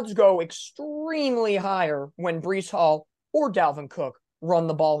odds go extremely higher when Breece Hall or Dalvin Cook run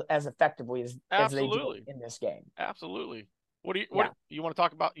the ball as effectively as they do in this game. Absolutely. What do you want to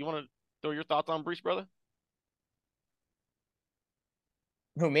talk about? You want to throw your thoughts on Breece, brother?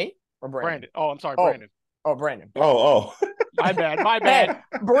 Who, me or Brandon? Oh, I'm sorry, Brandon. Oh, Brandon. Oh. My bad.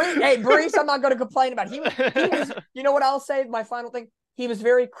 Hey, Breece, I'm not going to complain about. He was, you know what I'll say? My final thing, he was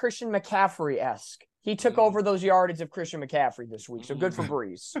very Christian McCaffrey-esque. He took over those yardage of Christian McCaffrey this week, so good for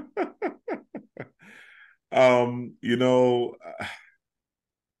Breece. You know,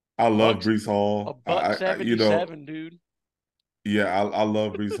 I love Breece Hall. $177, dude. Yeah, I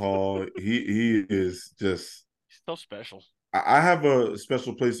love Breece Hall. He is just so special. I have a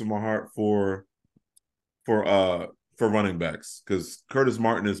special place in my heart for running backs because Curtis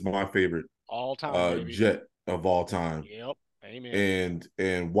Martin is my favorite all-time Jet of all time. Yep, amen.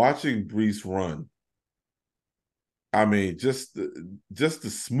 And watching Breece run, I mean, just the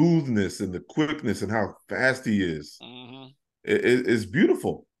smoothness and the quickness and how fast he is, it's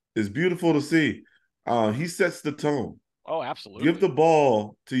beautiful. It's beautiful to see. He sets the tone. Oh, absolutely. Give the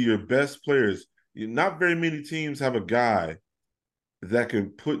ball to your best players. Not very many teams have a guy that can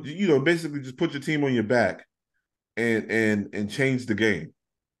put, basically just put your team on your back and change the game.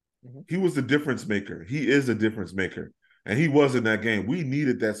 He was the difference maker. He is a difference maker. And he was in that game. We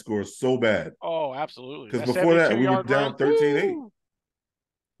needed that score so bad. Oh, absolutely. Because before that, we were down 13-8.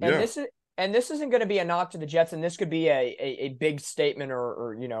 And this isn't going to be a knock to the Jets, and this could be a big statement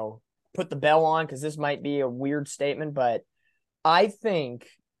or put the bell on, because this might be a weird statement, but I think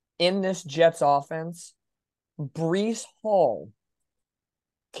in this Jets offense, Breece Hall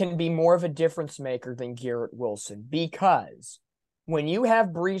can be more of a difference maker than Garrett Wilson, because when you have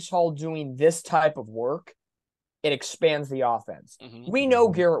Breece Hall doing this type of work, it expands the offense. We know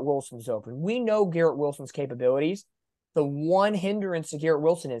Garrett Wilson's open. We know Garrett Wilson's capabilities. The one hindrance to Garrett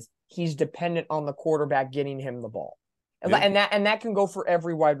Wilson is he's dependent on the quarterback getting him the ball. And that can go for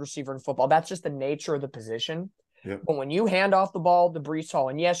every wide receiver in football. That's just the nature of the position. But when you hand off the ball to Breece Hall,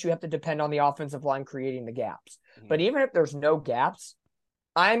 and yes, you have to depend on the offensive line creating the gaps. But even if there's no gaps,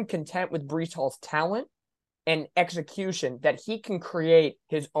 I'm content with Breece Hall's talent and execution that he can create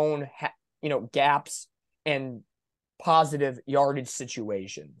his own, gaps and positive yardage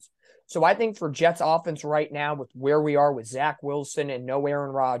situations. So I think for Jets offense right now, with where we are with Zach Wilson and no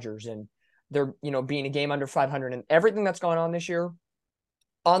Aaron Rodgers, and they're, being a game under 500 and everything that's going on this year,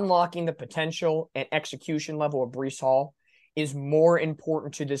 unlocking the potential and execution level of Breece Hall is more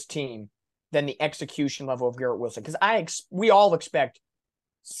important to this team than the execution level of Garrett Wilson. Because we all expect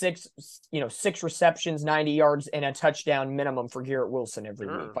six receptions, 90 yards, and a touchdown minimum for Garrett Wilson every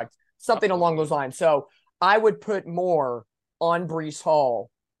week, like something along those lines. So I would put more on Breece Hall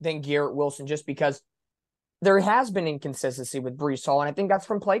than Garrett Wilson, just because there has been inconsistency with Breece Hall, and I think that's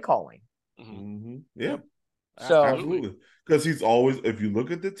from play calling. Mm-hmm. Yeah. Yep. So absolutely. Because he's always, if you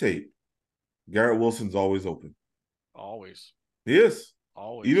look at the tape, Garrett Wilson's always open. Always. He is.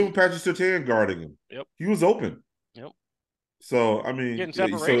 Always. Even with Patrick Surtain guarding him. Yep. He was open. Yep. So, I mean, Getting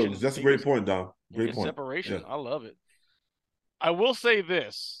separation. So that's a great point, Dom. Great point. Separation. Yeah. I love it. I will say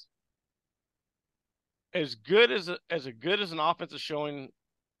this. As good as an offensive showing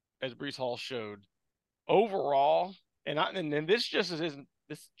as Breece Hall showed, overall, and this just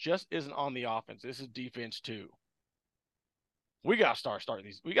isn't on the offense. This is defense too. We gotta start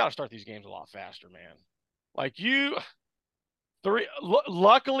these. We gotta start these games a lot faster, man. Like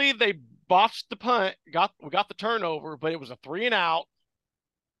luckily they botched the punt. We got the turnover, but it was a 3 and out.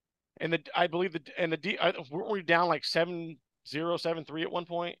 And I believe weren't we down like 7-0, 7-3 at one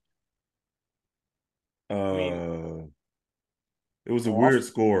point? I mean, it was a weird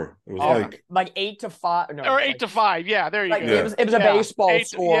score. It was like 8-5, or 8-5. Yeah, there you go. It was a baseball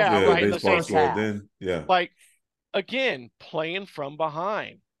score. Yeah, right. Baseball score. Then like again, playing from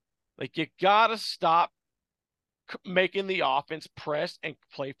behind. Like you gotta stop making the offense press and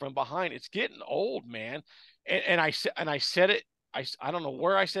play from behind. It's getting old, man. And I said it. I don't know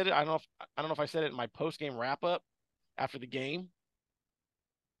where I said it. I don't know if I said it in my post game wrap up after the game.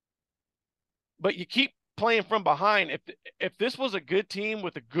 But you keep playing from behind. If this was a good team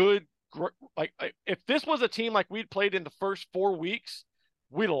with a good, like if this was a team like we'd played in the first 4 weeks,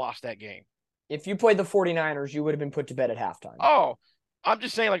 we'd have lost that game. If you played the 49ers, you would have been put to bed at halftime. Oh, I'm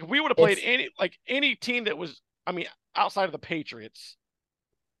just saying, like if we would have played any team that was, I mean, outside of the Patriots,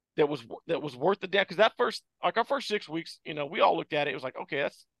 that was worth the damn, because our first 6 weeks, we all looked at it. It was like, okay,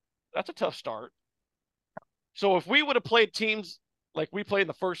 that's a tough start. So if we would have played teams like we played in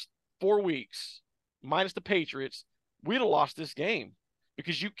the first 4 weeks, minus the Patriots, we'd have lost this game,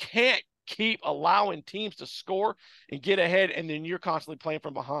 because you can't keep allowing teams to score and get ahead, and then you're constantly playing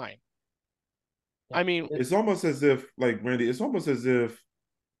from behind. I mean, it's almost as if, like Randy, it's almost as if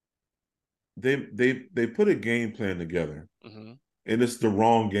they put a game plan together, and it's the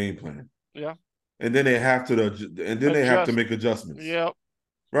wrong game plan. Yeah. And then they have to make adjustments. Yep.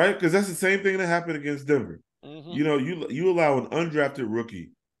 Right? Because that's the same thing that happened against Denver. You allow an undrafted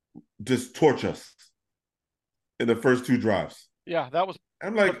rookie just torch us in the first 2 drives. Yeah, that was.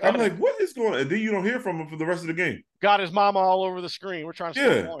 I'm like, what is going on? And then you don't hear from him for the rest of the game. Got his mama all over the screen. We're trying to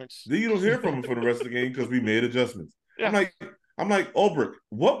score points. Then you don't hear from him for the rest of the game because we made adjustments. Yeah. I'm like, Ulbrich,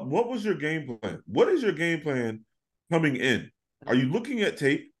 what was your game plan? What is your game plan coming in? Are you looking at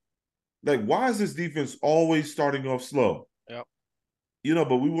tape? Like, why is this defense always starting off slow? Yep.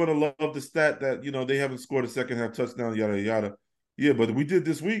 But we want to love the stat that, they haven't scored a second half touchdown, yada, yada. Yeah, but we did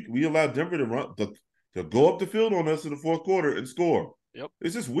this week. We allowed Denver to go up the field on us in the fourth quarter and score. Yep.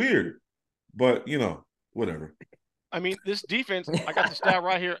 It's just weird. But, whatever. I mean, this defense, I got the stat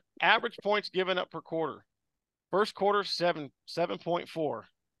right here. Average points given up per quarter. First quarter, 7.4.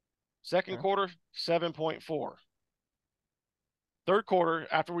 Second quarter, 7.4. Third quarter,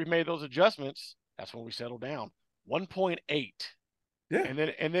 after we made those adjustments, that's when we settled down. 1.8. Yeah.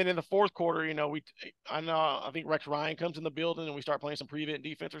 And then in the fourth quarter, I think Rex Ryan comes in the building and we start playing some prevent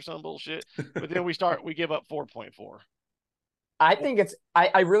defense or some bullshit. But then we give up 4.4.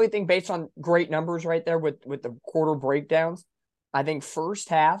 I really think, based on great numbers right there with the quarter breakdowns, I think first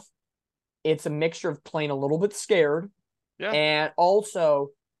half, it's a mixture of playing a little bit scared. Yeah. And also,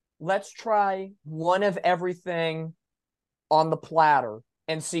 let's try one of everything on the platter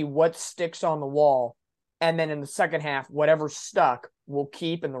and see what sticks on the wall. And then in the second half, whatever stuck, we'll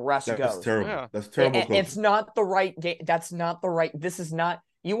keep, and the rest goes. That's terrible. Yeah. That's terrible. It's not the right game. That's not the right. This is not.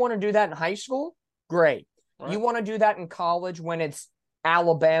 You want to do that in high school? Great. Right. You want to do that in college when it's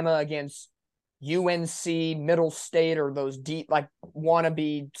Alabama against UNC, Middle State, or those deep, like,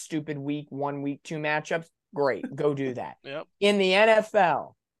 wannabe stupid week 1, week 2 matchups? Great. Go do that. Yep. In the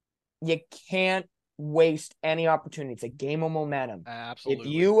NFL, you can't waste any opportunity. It's a game of momentum. Absolutely.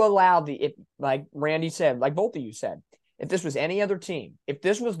 If you allow like Randy said, like both of you said, if this was any other team, if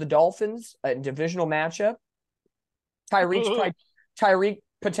this was the Dolphins, a divisional matchup, Tyreek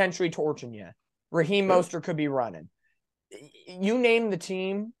potentially torching you. Raheem Mostert could be running. You name the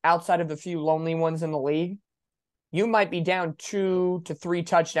team outside of the few lonely ones in the league, you might be down 2 to 3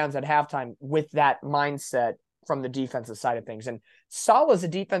 touchdowns at halftime with that mindset from the defensive side of things. And Salah's a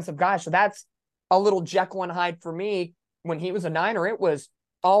defensive guy, so that's a little Jekyll and Hyde for me. When he was a Niner, it was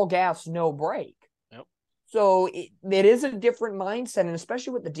all gas, no break. Yep. So it is a different mindset, and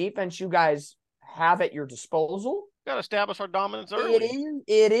especially with the defense you guys have at your disposal. Got to establish our dominance early.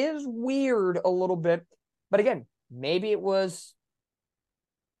 It is weird a little bit, but again, maybe it was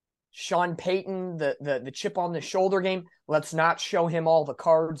Sean Payton, the chip on the shoulder game. Let's not show him all the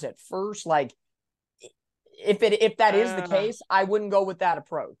cards at first. Like, if that is the case, I wouldn't go with that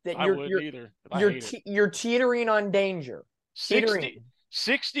approach. That I wouldn't either. You're teetering on danger.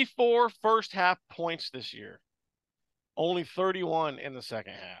 64 first half points this year. Only 31 in the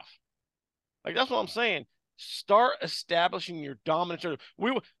second half. Like, that's what I'm saying. Start establishing your dominance.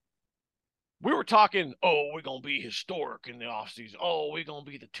 We were talking, we're going to be historic in the offseason. We're going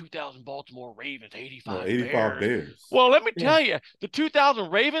to be the 2000 Baltimore Ravens, 85 Bears. Well, let me tell you, the 2000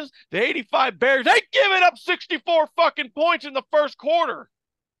 Ravens, the 85 Bears, they giving up 64 fucking points in the first quarter.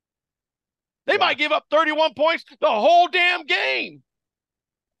 They might give up 31 points the whole damn game.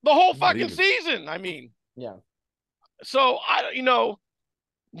 The whole fucking season, I mean. Yeah. So,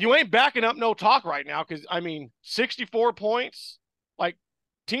 you ain't backing up no talk right now because, 64 points, like,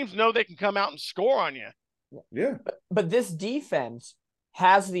 teams know they can come out and score on you. Yeah. But this defense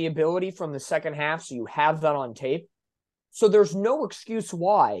has the ability from the second half, so you have that on tape. So there's no excuse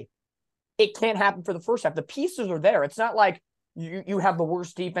why it can't happen for the first half. The pieces are there. It's not like you have the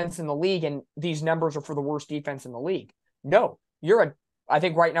worst defense in the league and these numbers are for the worst defense in the league. No, I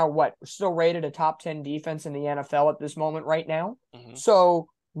think right now, we're still rated a top 10 defense in the NFL at this moment right now. Mm-hmm. So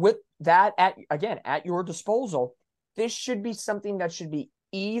with that at your disposal, this should be something that should be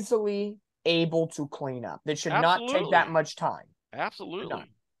easily able to clean up. That should not take that much time. Absolutely.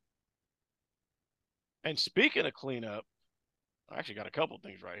 And speaking of cleanup, I actually got a couple of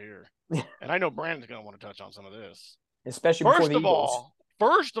things right here. And I know Brandon's going to want to touch on some of this. Especially before the Eagles.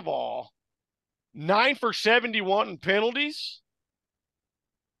 First of all, 9 for 71 in penalties.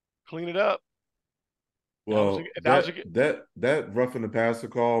 Clean it up. Well, that roughing the passer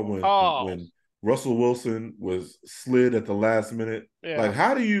call when Russell Wilson was slid at the last minute. Yeah. Like,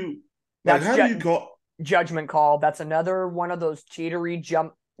 how do you call judgment call? That's another one of those cheatery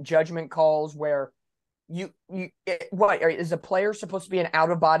judgment calls where is a player supposed to be an out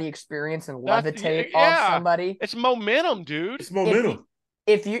of body experience and levitate off somebody? It's momentum, dude. It's momentum.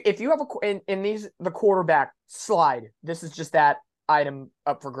 If you have the quarterback slide, this is just that item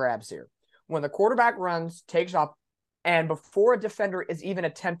up for grabs here. When the quarterback runs, takes off, and before a defender is even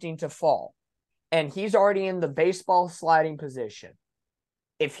attempting to fall, and he's already in the baseball sliding position,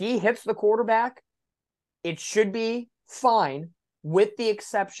 if he hits the quarterback, it should be fine, with the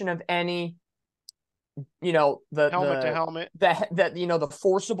exception of any, the helmet to helmet, the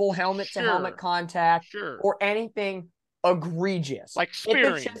forcible helmet to helmet contact, or anything egregious like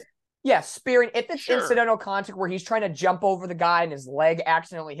spearing. Spearing. If it's incidental contact where he's trying to jump over the guy and his leg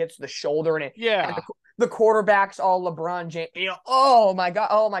accidentally hits the shoulder and the quarterback's all LeBron James, oh my god,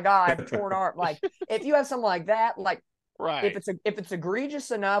 I have a torn arm. Like, if you have something like that, like, right, if it's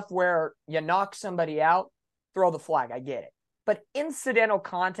egregious enough where you knock somebody out, throw the flag. I get it. But incidental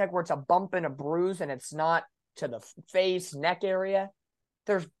contact where it's a bump and a bruise and it's not to the face, neck area,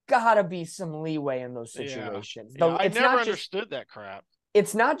 there's gotta be some leeway in those situations. I never understood that crap.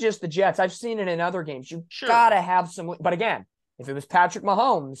 It's not just the Jets. I've seen it in other games. You gotta have some. But again, if it was Patrick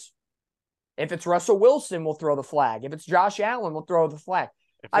Mahomes, if it's Russell Wilson, we'll throw the flag. If it's Josh Allen, we'll throw the flag.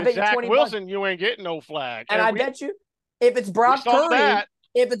 If it's Zach Wilson, you ain't getting no flag. And I bet you, if it's Brock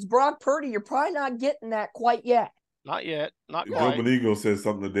Purdy, you're probably not getting that quite yet. Not yet. Not Joe quite. Bonigo said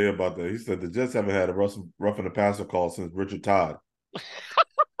something today about that. He said the Jets haven't had a roughing the passer call since Richard Todd.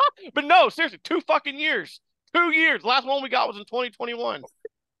 But no, seriously, 2 fucking years. 2 years. Last one we got was in 2021.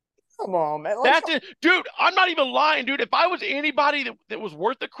 Come on, man. That's it. Dude, I'm not even lying, dude. If I was anybody that was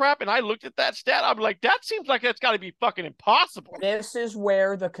worth the crap and I looked at that stat, I'd be like, that seems like that's got to be fucking impossible. This is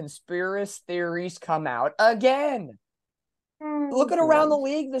where the conspiracy theories come out again. Looking around the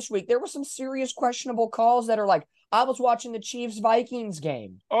league this week, there were some serious questionable calls that are like, I was watching the Chiefs-Vikings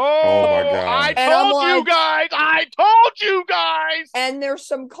game. Oh my God. I told you guys. And there's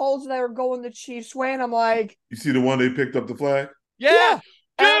some calls that are going the Chiefs' way, and I'm like. You see the one they picked up the flag? Yeah.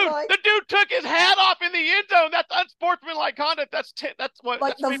 Dude, the dude took his hat off in the end zone. That's unsportsmanlike conduct. That's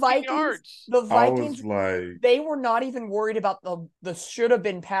 15 yards. The Vikings, they were not even worried about the should have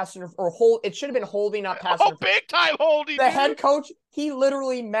been passing or hold. It should have been holding, not passing. Oh, big time holding. The head coach, he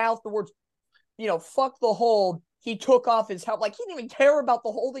literally mouthed the words, fuck the hold. He took off his helmet. Like, he didn't even care about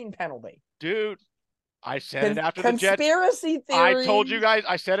the holding penalty. Dude, I said it after the Jets. Conspiracy theory. I told you guys,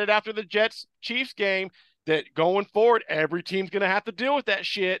 I said it after the Jets-Chiefs game, that going forward, every team's going to have to deal with that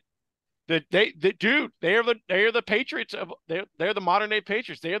shit. Dude, they are the Patriots of they're the modern day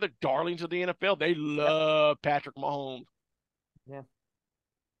Patriots. They are the darlings of the NFL. They love Patrick Mahomes. Yeah.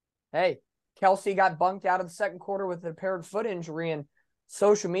 Hey, Kelsey got bunked out of the second quarter with a paired foot injury, and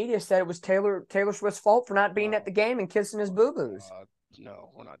social media said it was Taylor Swift's fault for not being at the game and kissing his boo-boos.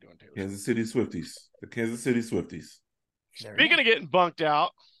 No, we're not doing Taylor Kansas City Swifties. The Kansas City Swifties. Speaking of getting bunked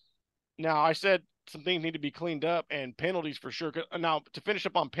out, now I said some things need to be cleaned up and penalties for sure. Now, to finish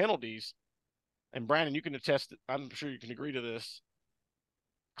up on penalties, and Brandon, you can attest, I'm sure you can agree to this.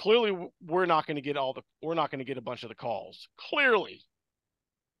 Clearly, we're not going to get a bunch of the calls. Clearly.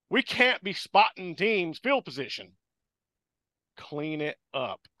 We can't be spotting teams field position. Clean it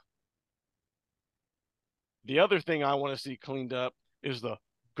up. The other thing I want to see cleaned up is the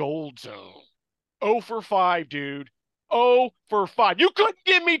gold zone. 0 for 5, dude. 0 for 5. You couldn't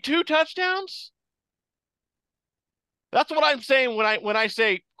give me 2 touchdowns? That's what I'm saying when I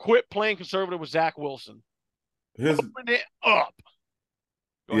say quit playing conservative with Zach Wilson. Open it up.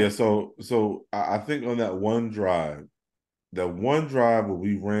 Yeah, so I think on that one drive where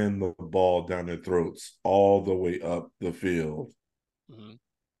we ran the ball down their throats all the way up the field,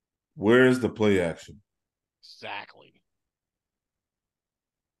 where's the play action? Exactly.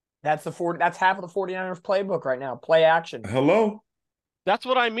 That's half of the 49ers playbook right now. Play action. Hello? That's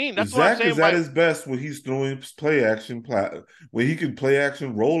what I mean. That's Zach what I'm saying. Is at his best when he's doing play action, when he can play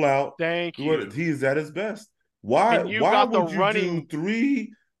action, roll out. Thank you. He is at his best. Why would you do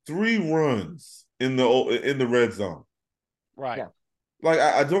three runs in the red zone? Right. Yeah. Like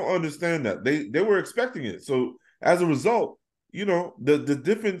I don't understand that. They were expecting it. So as a result,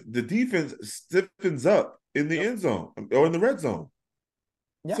 the defense stiffens up in the end zone or in the red zone.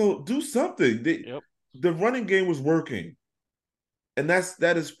 Yep. So do something. The running game was working. And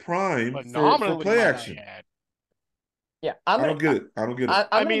that is prime for play action. Yeah, I don't get it. I'm gonna give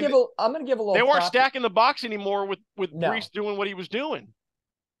a little. They weren't stacking the box anymore with Brees doing what he was doing.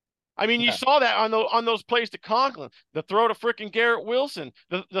 I mean, you saw that on those plays to Conklin, the throw to freaking Garrett Wilson,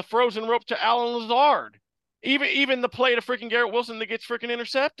 the frozen rope to Allen Lazard, even the play to freaking Garrett Wilson that gets freaking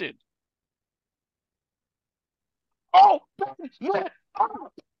intercepted. Oh.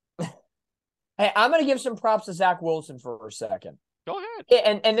 Hey, I'm going to give some props to Zach Wilson for a second. Go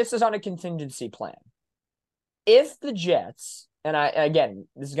ahead. And this is on a contingency plan. If the Jets, and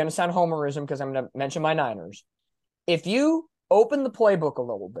this is going to sound homerism because I'm going to mention my Niners. If you open the playbook a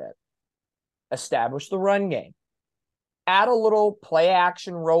little bit, establish the run game, add a little play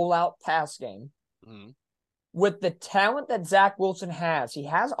action rollout pass game, with the talent that Zach Wilson has, he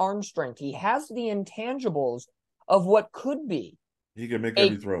has arm strength, he has the intangibles of what could be. He can make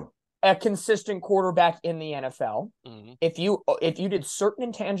every throw. A consistent quarterback in the NFL. If you did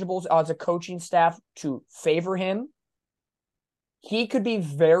certain intangibles as a coaching staff to favor him, he could be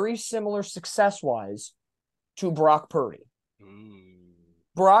very similar success-wise to Brock Purdy.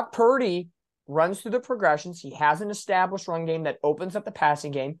 Brock Purdy runs through the progressions. He has an established run game that opens up the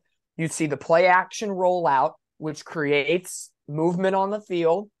passing game. You see the play action rollout, which creates movement on the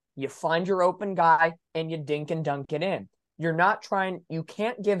field. You find your open guy and you dink and dunk it in. You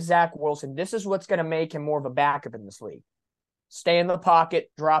can't give Zach Wilson, this is what's going to make him more of a backup in this league. Stay in the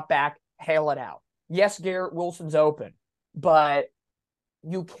pocket, drop back, hail it out. Yes, Garrett Wilson's open, but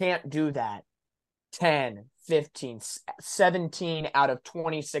you can't do that 10, 15, 17 out of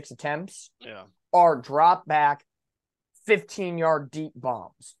 26 attempts are drop back 15-yard deep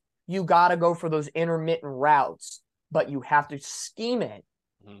bombs. You got to go for those intermittent routes, but you have to scheme it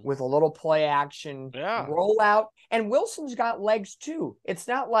with a little play action rollout. And Wilson's got legs too. It's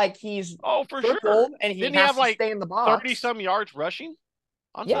not like he's for sure. And he has to stay in the box. 30-some yards rushing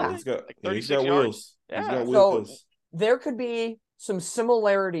on Sunday? He's got 36 yards. Wheels. He's got wheels. So there could be some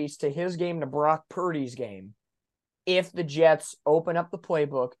similarities to his game to Brock Purdy's game if the Jets open up the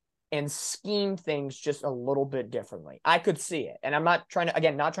playbook and scheme things just a little bit differently. I could see it. And I'm not trying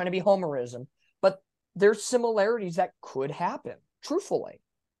to be homerism, but there's similarities that could happen, truthfully.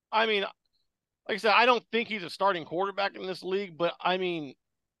 I mean, like I said, I don't think he's a starting quarterback in this league, but I mean,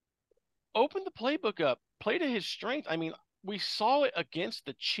 open the playbook up, play to his strength. I mean, we saw it against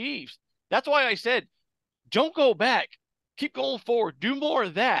the Chiefs. That's why I said, don't go back, keep going forward, do more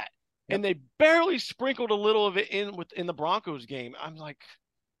of that. Yep. And they barely sprinkled a little of it in the Broncos game. I'm like,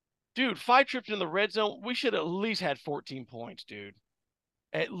 dude, 5 trips in the red zone. We should at least had 14 points, dude.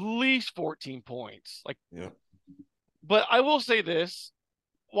 At least 14 points. But I will say this.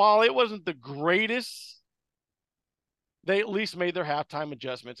 While it wasn't the greatest, they at least made their halftime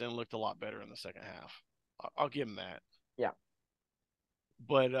adjustments and looked a lot better in the second half. I'll give them that. Yeah.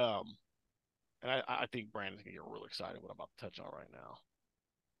 But and I think Brandon's gonna get real excited what I'm about to touch on right now.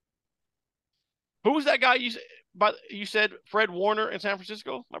 Who was that guy you said Fred Warner in San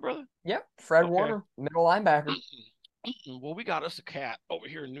Francisco, my brother? Yep, Fred Okay. Warner, middle linebacker. Well, we got us a cat over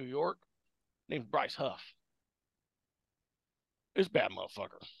here in New York named Bryce Huff. It's a bad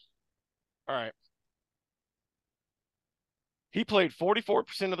motherfucker. All right. He played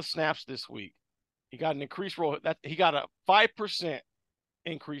 44% of the snaps this week. He got an increased role. He got a 5%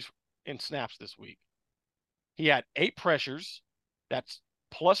 increase in snaps this week. He had 8 pressures. That's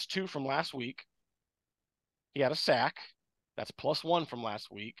 +2 from last week. He had a sack. That's +1 from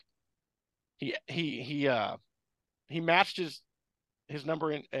last week. He matched his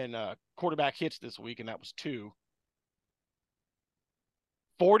number in quarterback hits this week, and that was 2.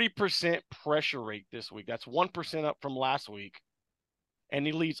 40% pressure rate this week. That's 1% up from last week. And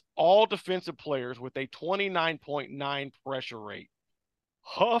he leads all defensive players with a 29.9 pressure rate.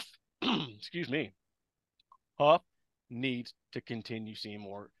 Huff, excuse me, Huff needs to continue seeing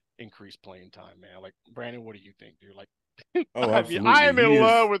more increased playing time, man. Like, Brandon, what do you think, dude? Like, Oh, I absolutely. am in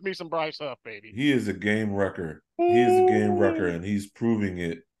love with me some Bryce Huff, baby. He is a game wrecker. He is a game wrecker, and he's proving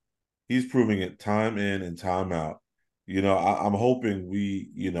it. He's proving it time in and time out. I'm hoping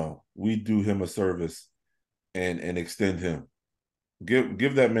we do him a service and extend him.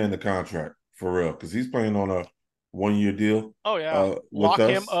 Give that man the contract for real, because he's playing on a 1-year deal. Oh yeah, with lock us.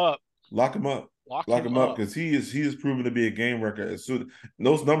 him up. Lock him up. Lock Lock him him up, up. because he is proven to be a game wrecker. As soon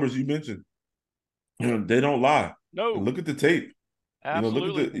those numbers you mentioned, they don't lie. No, And look at the tape.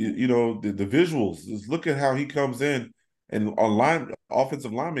 absolutely. Look at the visuals. Just look at how he comes in, and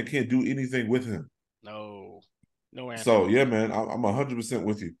offensive lineman can't do anything with him. No answer. So yeah, man, I'm 100%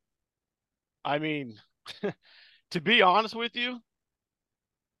 with you. I mean, to be honest with you,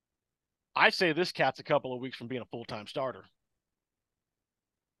 I say this cat's a couple of weeks from being a full-time starter.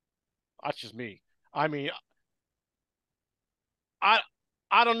 That's just me. I mean, I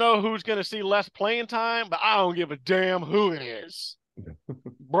don't know who's going to see less playing time, but I don't give a damn who it is.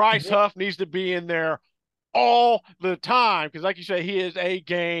 Bryce Huff needs to be in there all the time because, like you say, he is a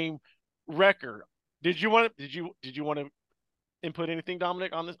game record. Did you want to input anything,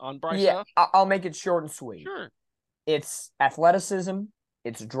 Dominic, on Bryce Huff? I'll make it short and sweet. Sure. It's athleticism,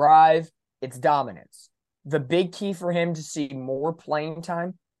 it's drive, it's dominance. The big key for him to see more playing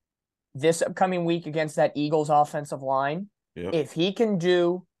time this upcoming week against that Eagles offensive line, if he can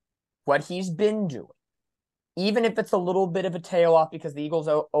do what he's been doing, even if it's a little bit of a tail off because the Eagles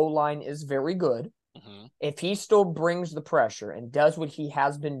O-line is very good, if he still brings the pressure and does what he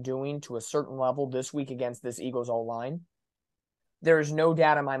has been doing to a certain level this week against this Eagles O-line, there is no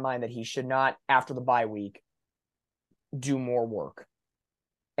doubt in my mind that he should not, after the bye week, do more work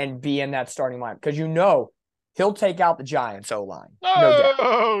and be in that starting line. Because he'll take out the Giants O-line. No doubt.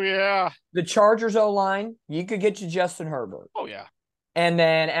 Oh, yeah. The Chargers O-line, you could get to Justin Herbert. Oh, yeah. And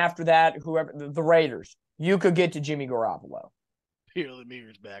then after that, whoever the Raiders, you could get to Jimmy Garoppolo. Peel the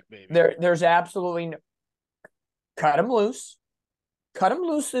mirrors back, baby. There's absolutely no. Cut him loose. Cut him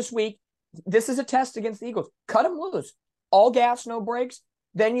loose this week. This is a test against the Eagles. Cut him loose. All gas, no brakes.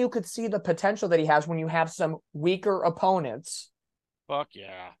 Then you could see the potential that he has when you have some weaker opponents. Fuck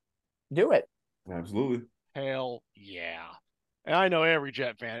yeah. Do it. Absolutely. Hell yeah. And I know every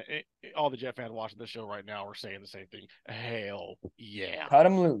Jet fan, all the Jet fans watching this show right now are saying the same thing. Hell yeah. Cut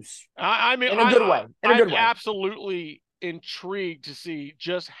him loose. I mean, in a good way. In a good way. I'm absolutely intrigued to see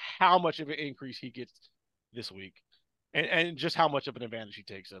just how much of an increase he gets this week and just how much of an advantage he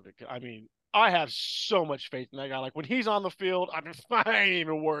takes of it. I mean, I have so much faith in that guy. Like when he's on the field, I ain't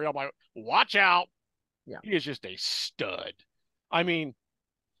even worried. I'm like, watch out. Yeah. He is just a stud. I mean,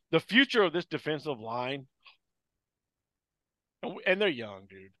 the future of this defensive line, and they're young,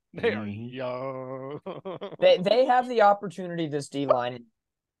 dude. They are young. they have the opportunity, this D-line, in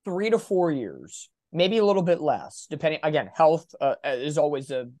 3 to 4 years, maybe a little bit less, depending. Again, health is always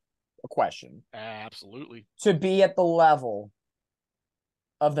a question. Absolutely. To be at the level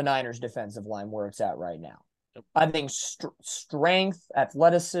of the Niners defensive line where it's at right now. Yep. I think strength,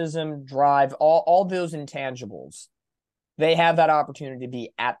 athleticism, drive, all those intangibles, they have that opportunity to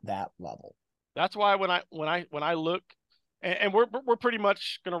be at that level. That's why when I look, and we're pretty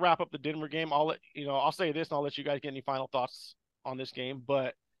much going to wrap up the Denver game. I'll say this and I'll let you guys get any final thoughts on this game,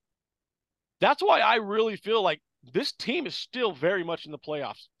 but that's why I really feel like this team is still very much in the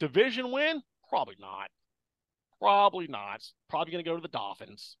playoffs. Division win? Probably not. Probably not. Probably going to go to the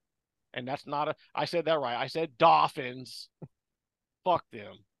Dolphins. And that's not I said that right. I said Dolphins. Fuck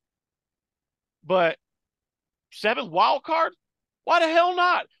them. But 7th wild card? Why the hell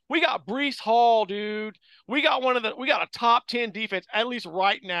not? We got Breece Hall, dude. We got a top 10 defense, at least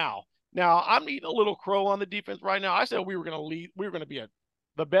right now. Now, I'm eating a little crow on the defense right now. I said we were going to lead. We were going to be a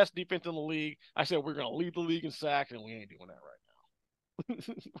the best defense in the league. I said we're going to lead the league in sacks, and we ain't doing that right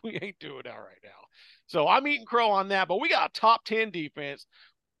now. We ain't doing that right now. So I'm eating crow on that, but we got a top 10 defense.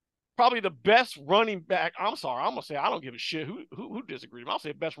 Probably the best running back. I'm sorry, I'm gonna say I don't give a shit who disagrees. I'll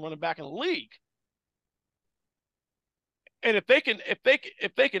say best running back in the league. And if they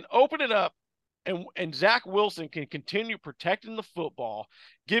can open it up, and Zach Wilson can continue protecting the football,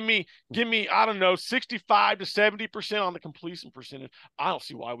 give me I don't know 65 to 70% on the completion percentage. I don't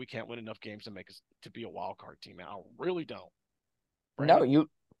see why we can't win enough games to make us to be a wild card team. Man, I really don't. Brandon? No,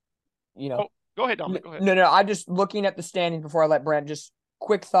 you know. Oh, go ahead, Dominic. Go ahead. No. I'm just looking at the standings before I let Brand. Just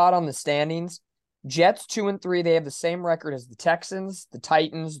quick thought on the standings. Jets 2-3. They have the same record as the Texans, the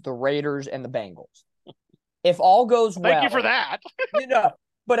Titans, the Raiders, and the Bengals. If all goes well, thank you for that.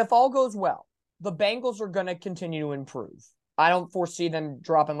 But if all goes well, the Bengals are going to continue to improve. I don't foresee them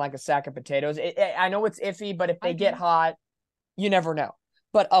dropping like a sack of potatoes. I know it's iffy, but if they get hot, you never know.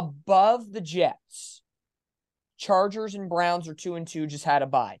 But above the Jets, Chargers and Browns are 2-2, just had a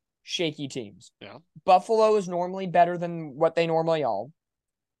bye. Shaky teams. Yeah. Buffalo is normally better than what they normally are.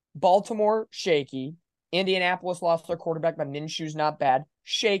 Baltimore, shaky. Indianapolis lost their quarterback, but Minshew's not bad.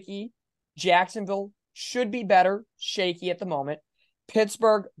 Shaky. Jacksonville should be better. Shaky at the moment.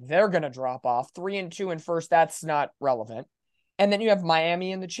 Pittsburgh, they're going to drop off. 3-2 in first, that's not relevant. And then you have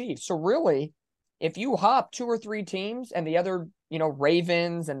Miami and the Chiefs. So really, if you hop 2 or 3 teams and the other,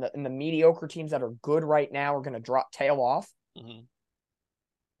 Ravens and the mediocre teams that are good right now are going to tail off,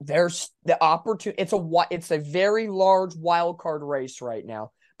 there's the opportunity. It's a very large wild card race right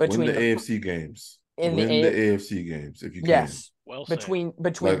now between the AFC games. The AFC games if you can. Yes. Well, between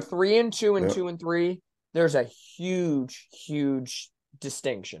 3-2 and 2-3, there's a huge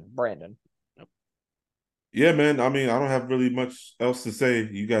distinction, Brandon. Yeah, man. I mean, I don't have really much else to say.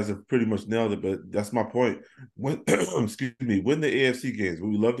 You guys have pretty much nailed it, but that's my point. Win the AFC games. Would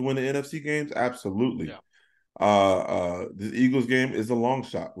we love to win the NFC games? Absolutely. Yeah. The Eagles game is a long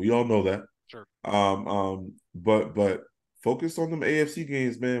shot. We all know that. Sure. But focus on them AFC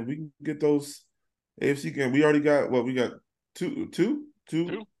games, man. We can get those AFC games. We already got we got two.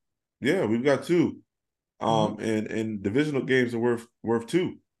 Yeah, we've got 2. And divisional games are worth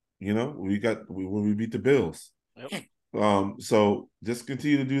 2. We got when we beat the Bills. Yep. So just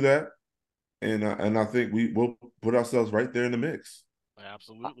continue to do that, and I think we will put ourselves right there in the mix.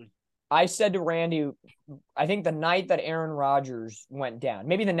 Absolutely. I said to Randy, I think the night that Aaron Rodgers went down,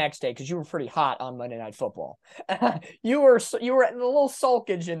 maybe the next day, because you were pretty hot on Monday Night Football. you were a little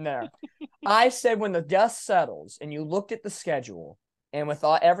sulkage in there. I said when the dust settles and you looked at the schedule and with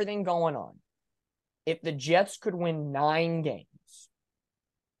everything going on, if the Jets could win 9 games,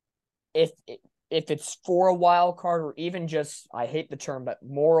 if it's for a wild card or even just, I hate the term, but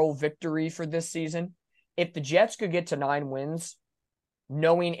moral victory for this season, if the Jets could get to 9 wins,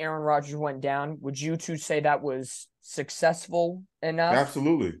 knowing Aaron Rodgers went down, would you two say that was successful enough?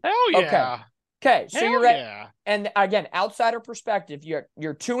 Absolutely. Hell yeah. Okay. So Hell you're right. Yeah. And again, outsider perspective, you're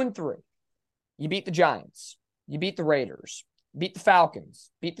 2-3. You beat the Giants. You beat the Raiders. Beat the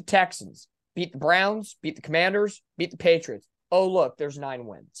Falcons. Beat the Texans. Beat the Browns. Beat the Commanders. Beat the Patriots. Oh, look, there's 9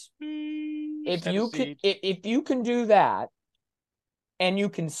 wins. If you can do that, and you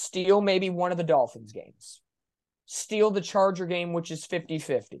can steal maybe one of the Dolphins games, steal the Charger game, which is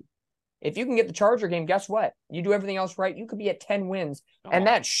 50-50. If you can get the Charger game, guess what? You do everything else right, you could be at 10 wins, and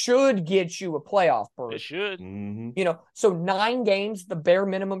that should get you a playoff berth. It should. Mm-hmm. So 9 games, the bare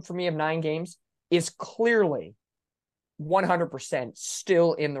minimum for me of 9 games is clearly 100%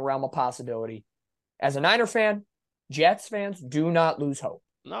 still in the realm of possibility. As a Niner fan, Jets fans, do not lose hope.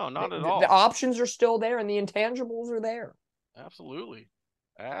 No, not at all. The options are still there, and the intangibles are there. Absolutely,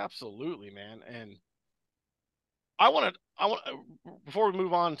 man. And I want before we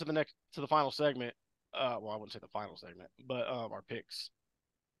move on to the final segment. I wouldn't say the final segment, but our picks.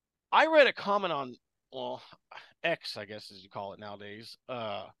 I read a comment on X, I guess as you call it nowadays.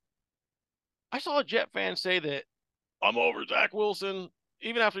 I saw a Jet fan say that I'm over Zach Wilson,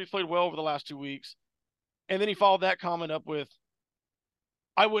 even after he's played well over the last 2 weeks, and then he followed that comment up with,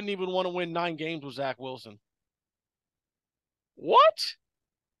 I wouldn't even want to win 9 games with Zach Wilson. What?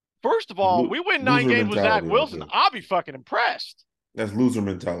 First of all, we win 9 games with Zach Wilson. I'll be fucking impressed. That's loser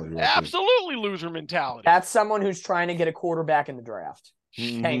mentality. Absolutely loser mentality. That's someone who's trying to get a quarterback in the draft.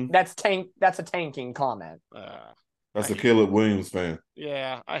 Mm-hmm. That's a tanking comment. That's a Caleb Williams fan.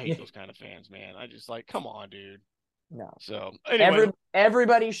 Yeah, I hate those kind of fans, man. I just come on, dude. No. So anyway,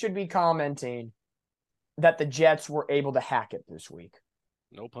 everybody should be commenting that the Jets were able to hack it this week.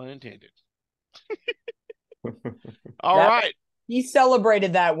 No pun intended. All right. He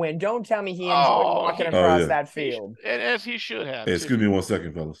celebrated that win. Don't tell me he enjoyed walking across that field. And as he should have. Hey, excuse me 1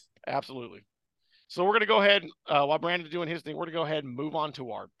 second, fellas. Absolutely. So we're going to go ahead, while Brandon's doing his thing, we're going to go ahead and move on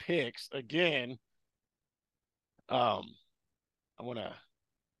to our picks. Again, I want to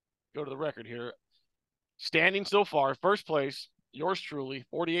go to the record here. Standing so far, first place, yours truly,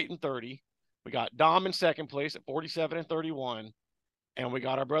 48-30. We got Dom in second place at 47-31. And we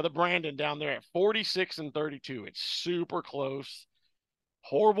got our brother Brandon down there at 46-32. It's super close.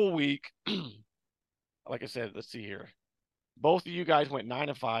 Horrible week. Like I said, let's see here. Both of you guys went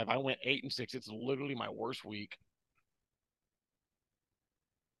 9-5. I went 8-6. It's literally my worst week.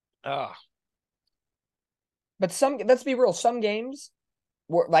 But let's be real. Some games,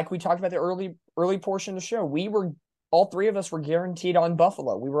 like we talked about the early portion of the show, all three of us were guaranteed on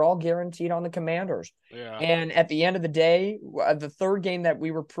Buffalo. We were all guaranteed on the Commanders. Yeah. And at the end of the day, the third game that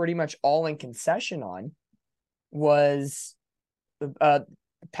we were pretty much all in concession on was the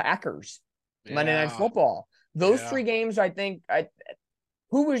Packers, Monday Night Football. Those three games, I think,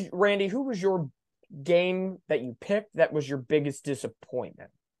 Randy, who was your game that you picked that was your biggest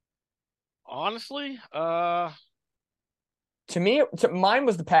disappointment? Honestly, to me, mine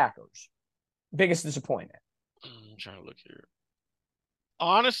was the Packers. Biggest disappointment. I'm trying to look here.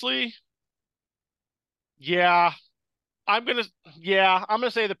 Honestly, I'm gonna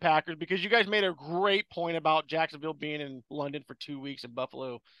say the Packers, because you guys made a great point about Jacksonville being in London for 2 weeks and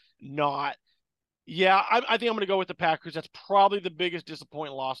Buffalo not. Yeah, I think I'm gonna go with the Packers. That's probably the biggest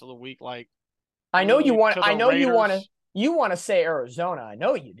disappointing loss of the week. Like, I know you want to say Arizona. I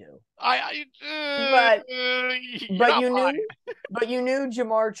know you do. But you knew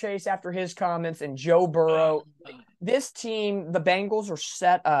Jamar Chase after his comments and Joe Burrow. This team, the Bengals, are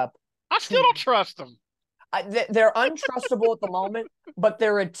set up. I still don't trust them. They're untrustable at the moment, but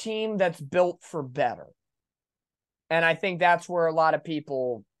they're a team that's built for better. And I think that's where a lot of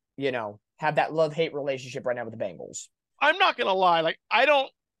people, have that love-hate relationship right now with the Bengals. I'm not gonna lie,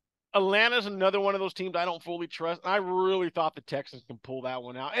 Atlanta's another one of those teams I don't fully trust. I really thought the Texans can pull that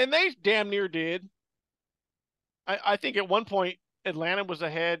one out, and they damn near did. I think at one point Atlanta was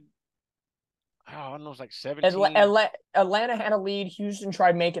ahead. I don't know, it was like 17. Atlanta had a lead. Houston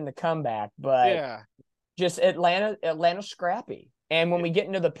tried making the comeback, but just Atlanta's scrappy. And when we get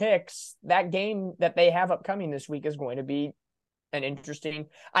into the picks, that game that they have upcoming this week is going to be an interesting.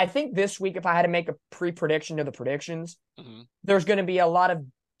 I think this week, if I had to make a pre-prediction to the predictions, there's going to be a lot of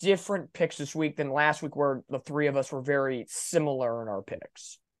different picks this week than last week, where the three of us were very similar in our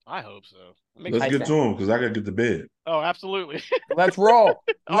picks. I hope so. Let's get to them, because I got to get to bed. Oh, absolutely. Let's roll.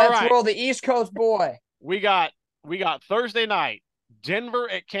 Roll the East Coast boy. We got Thursday night, Denver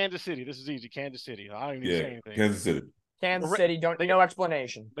at Kansas City. This is easy. Kansas City. I don't even need to say anything. Kansas City. No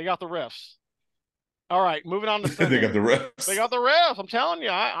explanation. They got the refs. All right, moving on to Sunday. They got the refs. They got the refs. I'm telling you.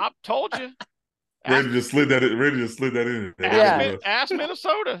 I told you. Ready to slid that in. Ask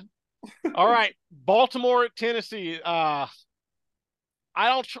Minnesota. All right, Baltimore at Tennessee. I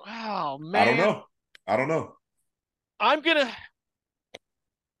don't know. I'm gonna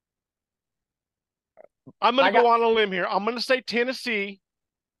go on a limb here. I'm gonna say Tennessee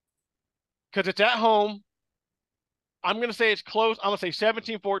because it's at home. I'm gonna say it's close. I'm gonna say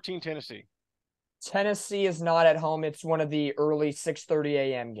 17-14 Tennessee. Tennessee is not at home. It's one of the early 6:30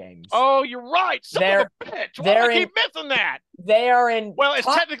 a.m. games. Oh, you're right. Son of a bitch. Why do I keep missing that? They are in. Well, it's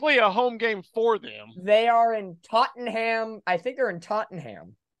technically a home game for them. They are in Tottenham. I think they're in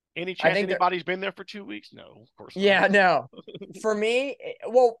Tottenham. Any chance anybody's been there for 2 weeks? No, of course not. Yeah, no. For me,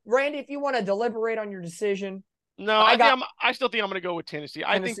 well, Randy, if you want to deliberate on your decision. No, I still think I'm going to go with Tennessee.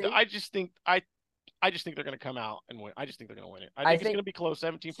 I just think they're going to come out and win. I just think they're going to win it. I think it's going to be close,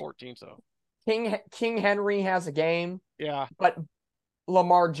 17-14. So King Henry has a game. Yeah. But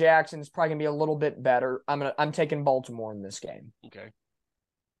Lamar Jackson is probably going to be a little bit better. I'm taking Baltimore in this game. Okay.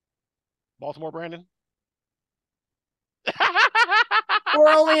 Baltimore, Brandon? We're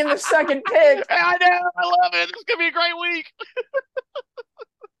only in the second pick. I know. I love it. It's going to be a great week.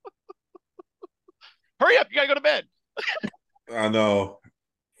 Hurry up. You got to go to bed. I know.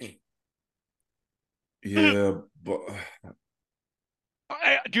 Yeah, but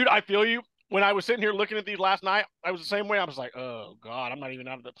dude, I feel you. When I was sitting here looking at these last night, I was the same way. I was like, oh, God, I'm not even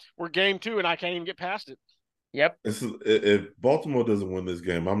out of we're game 2, and I can't even get past it. Yep. If Baltimore doesn't win this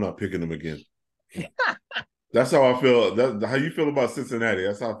game, I'm not picking them again. That's how I feel. How you feel about Cincinnati?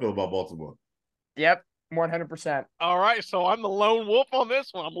 That's how I feel about Baltimore. Yep, 100%. All right, so I'm the lone wolf on this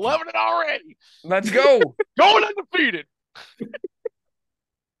one. I'm loving it already. Let's go. Going undefeated.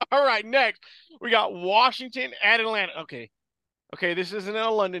 All right, next we got Washington at Atlanta. Okay, this isn't a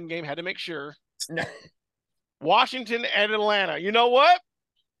London game. Had to make sure. Washington and Atlanta. You know what?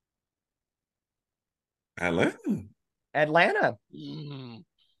 Atlanta. Atlanta. Look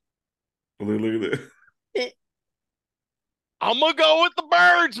at that. I'm going to go with the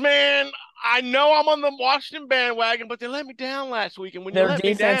Birds, man. I know I'm on the Washington bandwagon, but they let me down last week. And when you let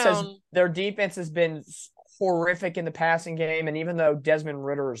me down... Their defense has been horrific in the passing game. And even though Desmond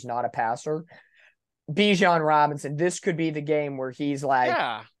Ridder is not a passer, Bijan Robinson, this could be the game where he's like...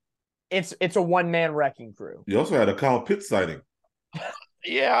 Yeah. It's a one-man wrecking crew. You also had a Kyle Pitts sighting.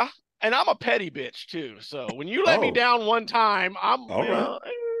 Yeah. And I'm a petty bitch, too. So when you let me down one time, I'm... All right.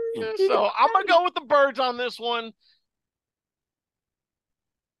 So I'm going to go with the Birds on this one.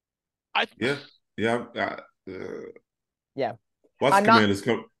 Yeah. Watch Commanders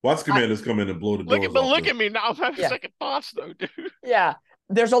come in and blow the doors off. But look at me now. I'm having second thoughts, though, dude. Yeah,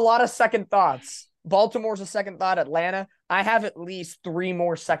 there's a lot of second thoughts. Baltimore's a second thought. Atlanta. I have at least 3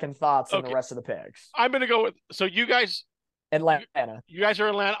 more second thoughts in the rest of the picks. I'm going to go with – so you guys – Atlanta. You guys are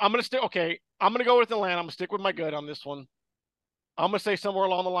Atlanta. I'm going to stick – okay. I'm going to go with Atlanta. I'm going to stick with my gut on this one. I'm going to say somewhere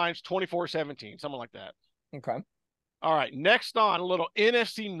along the lines 24-17, something like that. Okay. All right, next on a little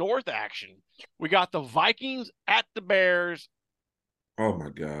NFC North action. We got the Vikings at the Bears. Oh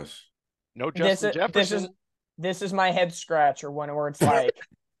my gosh! No Justin Jefferson. This is my head scratcher where it's like,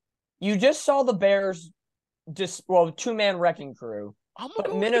 you just saw the Bears, two-man wrecking crew. I'm gonna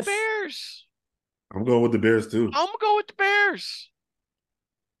go with the Bears. I'm going with the Bears too. I'm gonna go with the Bears.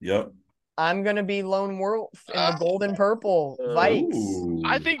 Yep. I'm gonna be lone wolf in the gold and purple Vikes. Ooh.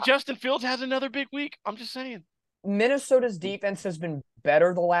 I think Justin Fields has another big week. I'm just saying. Minnesota's defense has been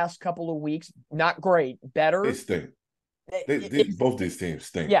better the last couple of weeks. Not great, better. They stink. Both these teams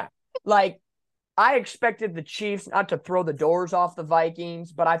stink. Yeah. Like, I expected the Chiefs not to throw the doors off the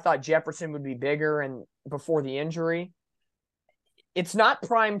Vikings, but I thought Jefferson would be bigger and before the injury. It's not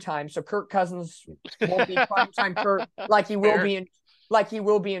prime time, so Kirk Cousins won't be prime time Kirk like he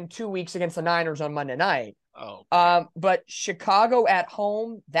will be in 2 weeks against the Niners on Monday night. But Chicago at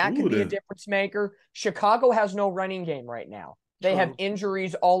home, that could be a difference maker. Chicago has no running game right now. They have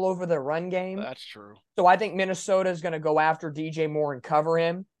injuries all over their run game. That's true. So I think Minnesota is going to go after DJ Moore and cover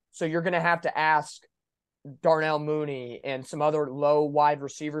him. So you're going to have to ask Darnell Mooney and some other low wide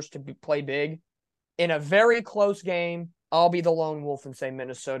receivers to play big. In a very close game, I'll be the lone wolf and say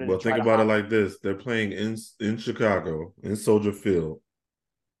Minnesota. Well, think about it like this. They're playing in Chicago, in Soldier Field.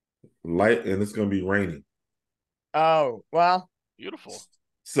 Light, and it's going to be raining. Oh, well. Beautiful.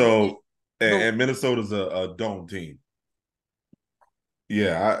 So, and Minnesota's a dome team.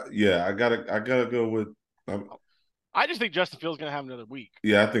 I gotta go with. I just think Justin Fields gonna have another week.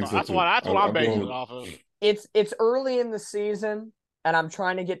 Yeah, I think so that's too. That's what I'm basing it off of. It's early in the season, and I'm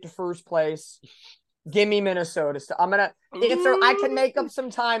trying to get to first place. Give me Minnesota. So I can make up some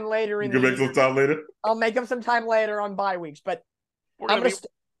time later. You can make some time later. I'll make up some time later on bye weeks, but we're gonna be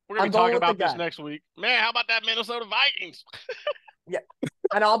talking about this next week. Man, how about that Minnesota Vikings? Yeah,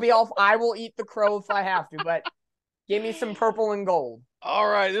 and I will eat the crow if I have to, but give me some purple and gold. All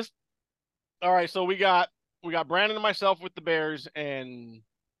right, so we got Brandon and myself with the Bears and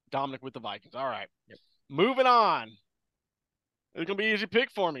Dominic with the Vikings. All right. Yep. Moving on. It's gonna be an easy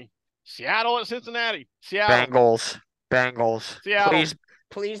pick for me. Seattle at Cincinnati. Seattle. Bengals. Seattle.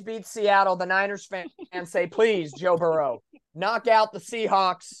 Please beat Seattle. The Niners fans say, please, Joe Burrow, knock out the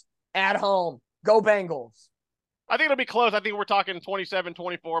Seahawks at home. Go Bengals. I think it'll be close. I think we're talking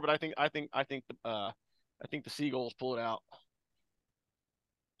 27-24, but I think the Seagulls pull it out.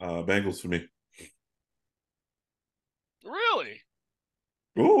 Bengals for me. Really?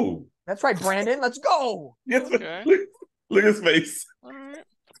 Ooh. That's right, Brandon. Let's go. Yes. Okay. Look at his face. All right.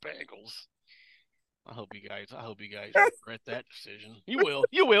 Bengals. I hope you guys regret that decision. You will.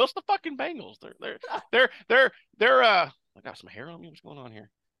 It's the fucking Bengals. They're I got some hair on me. What's going on here?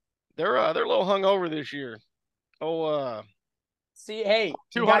 They're a little hungover this year. See, hey,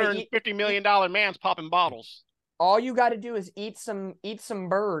 $250 million man's popping bottles. All you got to do is eat some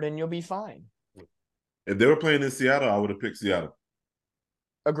bird, and you'll be fine. If they were playing in Seattle, I would have picked Seattle.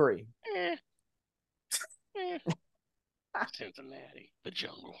 Agree. Cincinnati, the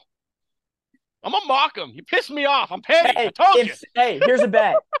jungle. I'm gonna mock them. You pissed me off. I'm petty. I told you. Hey, here's a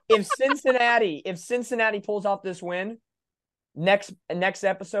bet. If Cincinnati pulls off this win, next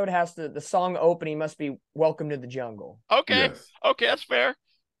episode has the song opening must be "Welcome to the Jungle." Okay, yes. Okay, that's fair.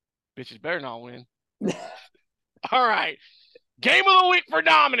 Bitches better not win. All right, game of the week for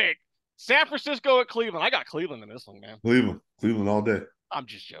Dominic. San Francisco at Cleveland. I got Cleveland in this one, man. Cleveland all day. I'm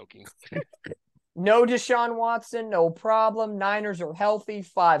just joking. No Deshaun Watson, no problem. Niners are healthy,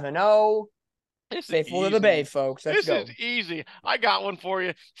 5-0. Faithful to the Bay, folks. Let's go. This is easy. I got one for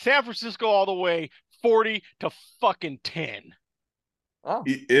you. San Francisco all the way, 40-10. Oh.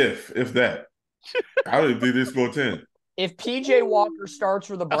 If that. I don't even think they score 10. If PJ Walker starts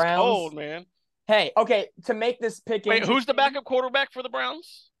for the Browns. That's cold, man. Hey, okay, to make this pick Wait, who's the backup quarterback for the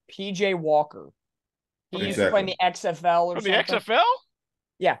Browns? PJ Walker. He used to play in the XFL or something. From the XFL?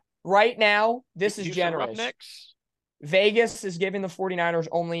 Yeah. Right now, this is generous. Roughnecks? Vegas is giving the 49ers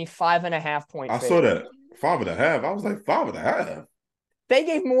only 5.5 points. I saw that. 5.5. I was like, 5.5. They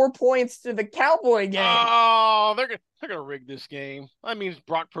gave more points to the Cowboy game. Oh, they're gonna rig this game. That means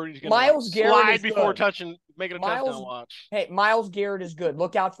Brock Purdy's gonna slide before making a touchdown watch. Hey, Myles Garrett is good.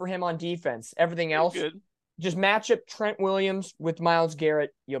 Look out for him on defense. Everything else, good. Just match up Trent Williams with Myles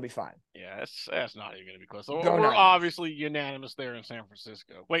Garrett. You'll be fine. Yeah, that's not even gonna be close. So we're obviously unanimous there in San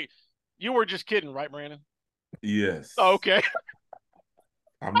Francisco. Wait, you were just kidding, right, Brandon? Yes. Okay.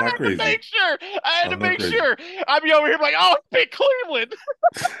 I'm not crazy. I had to make sure. I'd be over here like, oh, pick Cleveland.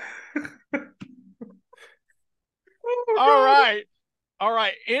 All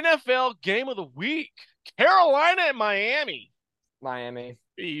right. NFL game of the week. Carolina and Miami. Miami.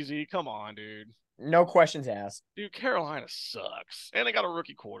 Easy. Come on, dude. No questions asked. Dude, Carolina sucks. And they got a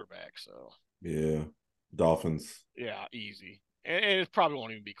rookie quarterback, so. Yeah. Dolphins. Yeah, easy. And it probably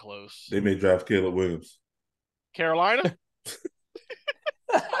won't even be close. They may draft Caleb Williams. Carolina?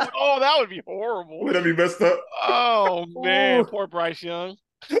 Oh, that would be horrible. Would that be messed up? Oh, man. Ooh. Poor Bryce Young.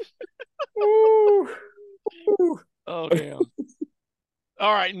 Ooh. Oh, damn.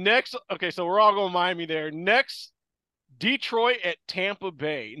 All right, next. Okay, so we're all going Miami there. Next, Detroit at Tampa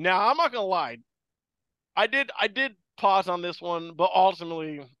Bay. Now, I'm not going to lie. I did pause on this one, but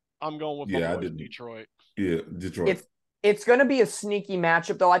ultimately, I'm going with Detroit. Yeah, Detroit. It's going to be a sneaky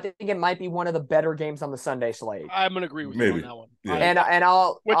matchup, though. I think it might be one of the better games on the Sunday slate. I'm going to agree with you on that one. Yeah. And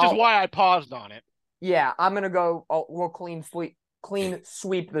I'll is why I paused on it. Yeah, I'm going to go. We'll clean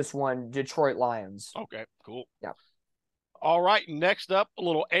sweep this one. Detroit Lions. Okay, cool. Yeah. All right, next up, a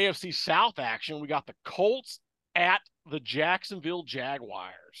little AFC South action. We got the Colts at the Jacksonville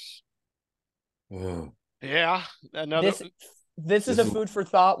Jaguars. Yeah, another. This is a food for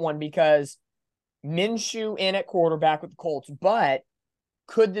thought one because Minshew in at quarterback with the Colts, but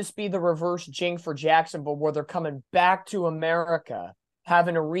could this be the reverse jinx for Jacksonville where they're coming back to America,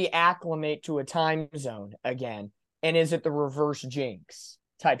 having to reacclimate to a time zone again? And is it the reverse jinx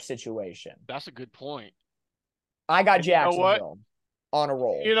type situation? That's a good point. I got Jacksonville on a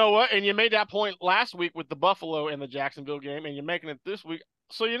roll. You know what? And you made that point last week with the Buffalo and the Jacksonville game, and you're making it this week.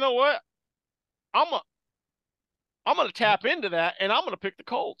 So you know what? I'm gonna tap into that, and I'm gonna pick the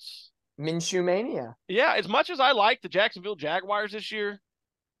Colts. Minshew mania. Yeah, as much as I like the Jacksonville Jaguars this year,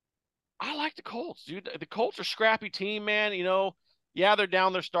 I like the Colts, dude. The Colts are a scrappy team, man. You know, yeah, they're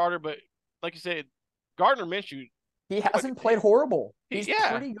down their starter, but like you said, Gardner Minshew. He hasn't played horrible. He's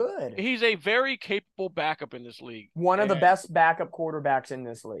pretty good. He's a very capable backup in this league. One of the best backup quarterbacks in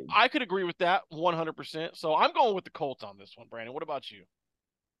this league. I could agree with that 100%. So I'm going with the Colts on this one, Brandon. What about you?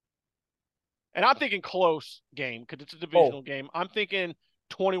 And I'm thinking close game because it's a divisional game. I'm thinking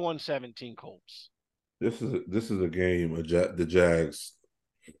 21-17 Colts. This is a game the Jags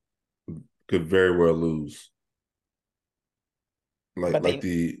could very well lose. They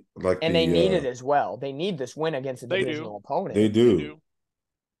need it as well. They need this win against a divisional opponent. They do.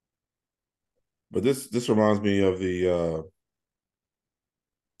 But this reminds me of the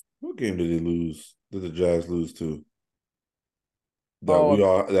what game did they lose? Did the Jags lose to?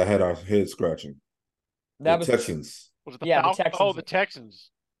 That had our head scratching. That was Texans. Was it the Texans? Oh, the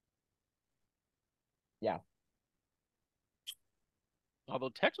Texans. Yeah. Although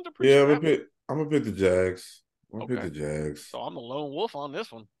Texans are pretty. Yeah, I'm gonna pick the Jags. I'll pick the Jags. So I'm the lone wolf on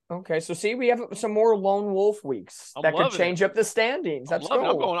this one. Okay, so see, we have some more lone wolf weeks that could change up the standings. That's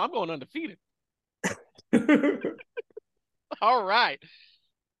cool. I'm going undefeated. All right.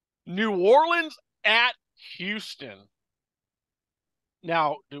 New Orleans at Houston.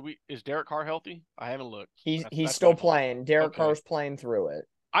 Now, is Derek Carr healthy? I haven't looked. He's still playing. Derek Carr's playing through it.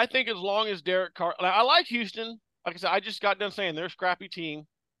 I think as long as Derek Carr, I like Houston. Like I said, I just got done saying they're a scrappy team.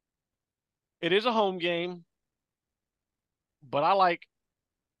 It is a home game. But I like,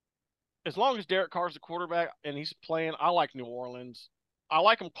 as long as Derek Carr's the quarterback and he's playing, I like New Orleans. I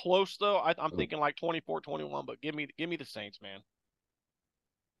like them close, though. I'm thinking like 24-21, but give me the Saints, man.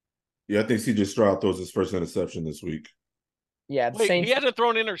 Yeah, I think C.J. Stroud throws his first interception this week. Yeah, the Saints. He hasn't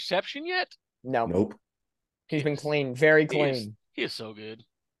thrown an interception yet? No. Nope. He's been clean, very clean. He is so good.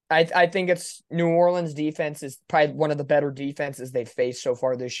 I think it's New Orleans defense is probably one of the better defenses they've faced so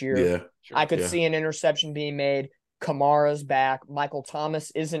far this year. Yeah. Sure. I could see an interception being made. Kamara's back. Michael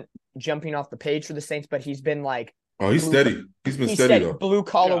Thomas isn't jumping off the page for the Saints, but he's been like Oh, he's steady. He's been steady though. Blue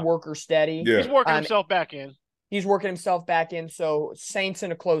collar worker steady. Yeah. He's working himself back in. He's working himself back in. So Saints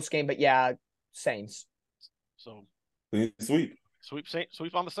in a close game, but yeah, Saints. So sweep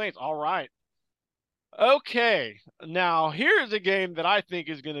on the Saints. All right. Okay. Now here's a game that I think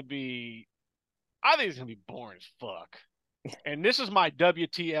is going to be boring as fuck. And this is my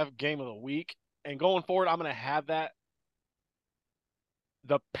WTF game of the week. And going forward, I'm going to have that.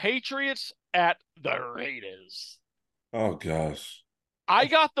 The Patriots at the Raiders. Oh gosh. I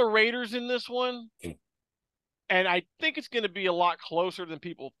got the Raiders in this one. And I think it's going to be a lot closer than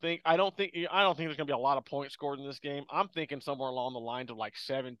people think. I don't think there's going to be a lot of points scored in this game. I'm thinking somewhere along the lines of like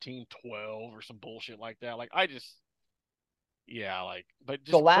 17-12 or some bullshit like that. But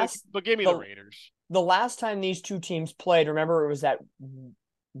give me the Raiders. The last time these two teams played, remember, it was that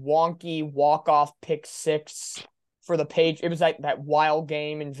wonky walk-off pick six for the page. It was like that wild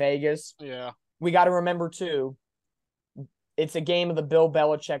game in Vegas. Yeah. We got to remember too, it's a game of the Bill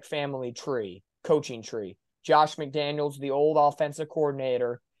Belichick family coaching tree. Josh McDaniels, the old offensive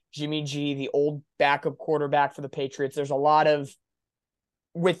coordinator, Jimmy G, the old backup quarterback for the Patriots. There's a lot of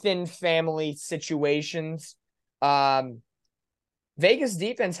within family situations. Vegas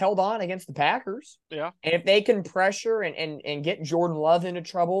defense held on against the Packers. Yeah. And if they can pressure and get Jordan Love into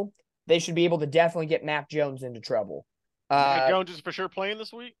trouble, they should be able to definitely get Mac Jones into trouble. Mac Jones is for sure playing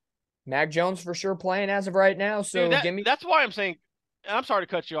this week? Mac Jones for sure playing as of right now. So dude, that's why I'm saying, I'm sorry to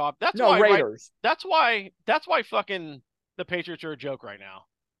cut you off. Raiders. That's why fucking the Patriots are a joke right now.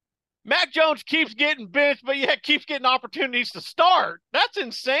 Mac Jones keeps getting benched, but yet keeps getting opportunities to start. That's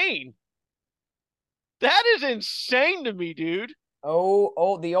insane. That is insane to me, dude.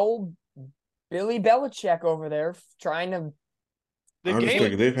 Oh, the old Billy Belichick over there trying to. I'm just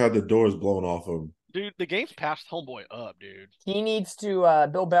thinking they've had the doors blown off them. Dude, the game's passed homeboy up, dude. He needs to,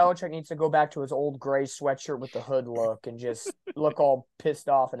 Bill Belichick needs to go back to his old gray sweatshirt with the hood look and just look all pissed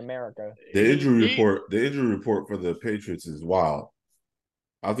off in America. The injury report for the Patriots is wild.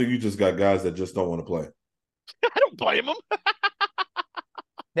 I think you just got guys that just don't want to play. I don't blame them.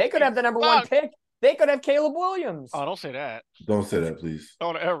 They could have the number one pick. They could have Caleb Williams. Oh, don't say that. Don't say that, please.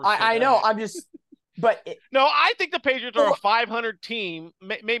 Don't ever. I know. I'm just. But no, I think the Patriots are a 500 team.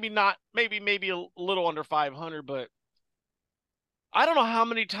 Maybe not. Maybe a little under 500. But I don't know how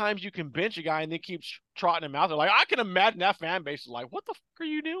many times you can bench a guy and they keep trotting him out there. Like, I can imagine that fan base is like, "What the fuck are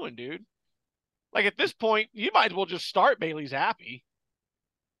you doing, dude?" Like, at this point, you might as well just start Bailey Zappi.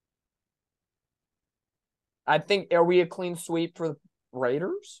 I think. Are we a clean sweep for the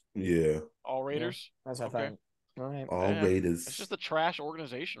Raiders? Yeah. All Raiders. Yeah, that's okay. All right. All Raiders. It's just a trash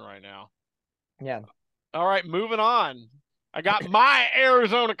organization right now. Yeah. All right, moving on. I got my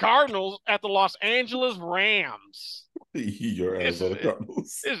Arizona Cardinals at the Los Angeles Rams. Your Arizona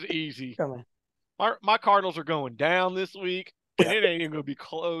Cardinals. This is easy. Come on. My Cardinals are going down this week, and it ain't even going to be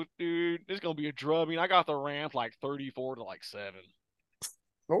close, dude. It's going to be a drubbing. I got the Rams like 34-7.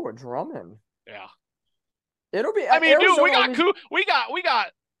 Oh, a drumming. Yeah. It'll be. I mean, Arizona, dude, we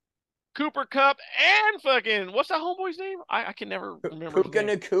got Cooper Kupp and fucking what's that homeboy's name? I can never remember. Puka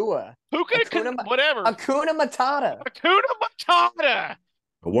Nacua. Whatever. Akuna Matata.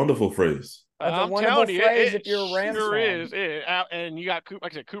 A wonderful phrase. That's a wonderful phrase if you're a Rams sure fan. And you got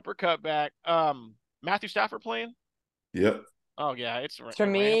like I said, Cooper Kupp back. Matthew Stafford playing. Yep. Oh yeah, it's to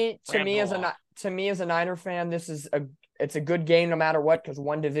me as a Niner fan, it's a good game no matter what because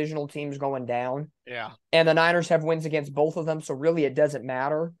one divisional team's going down. Yeah. And the Niners have wins against both of them, so really it doesn't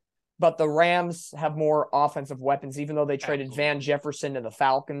matter. But the Rams have more offensive weapons, even though they traded Van Jefferson to the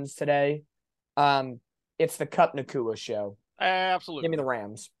Falcons today. It's the Kupp Nacua show. Absolutely. Give me the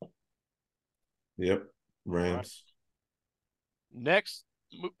Rams. Yep. Rams. Next.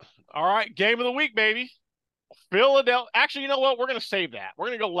 All right. Game of the week, baby. Philadelphia. Actually, you know what? We're going to save that. We're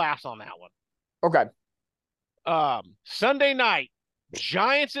going to go last on that one. Okay. Sunday night.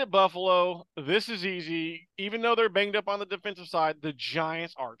 Giants at Buffalo. This is easy. Even though they're banged up on the defensive side, the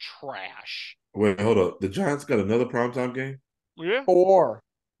Giants are trash. Wait, hold up. The Giants got another primetime game? Yeah. 4.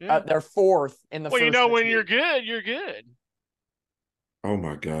 Yeah. They're 4th in the first. Well, you know, when you're good, you're good. Oh,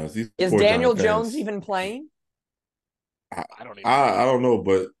 my gosh. Is Daniel Jones even playing? I don't know,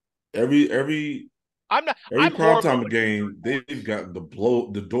 but every primetime game, they've gotten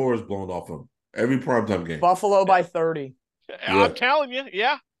the doors blown off them. Every primetime game. Buffalo by 30. I'm telling you,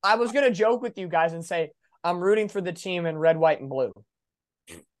 yeah. I was going to joke with you guys and say, I'm rooting for the team in red, white, and blue.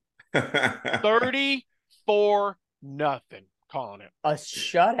 34-0. Calling it. A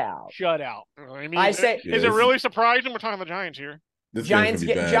shutout. I mean, is it really surprising? We're talking the Giants here.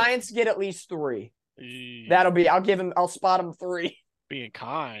 Giants get at least 3. I'll spot them 3. Being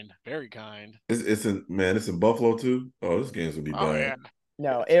kind, very kind. It's in Buffalo too. Oh, this game's gonna be Oh bad. yeah.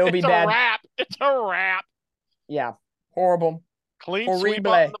 No, it'll be It's a bad. wrap. It's a wrap. Yeah, horrible. Clean sweep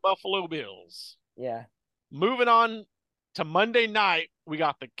Horrible. on the Buffalo Bills. Yeah. Moving on to Monday night, we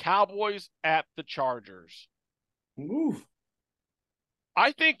got the Cowboys at the Chargers. Oof.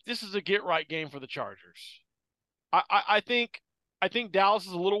 I think this is a get-right game for the Chargers. I think Dallas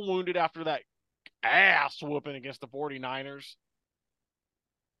is a little wounded after that ass whooping against the 49ers.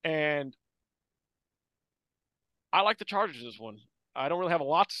 And I like the Chargers in this one. I don't really have a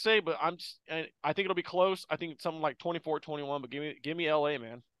lot to say, but I think it'll be close. I think it's something like 24-21, but give me LA,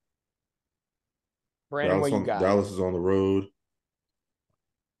 man. Brandon, what you got? Dallas is on the road.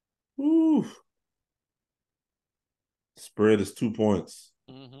 Ooh. Spread is 2 points.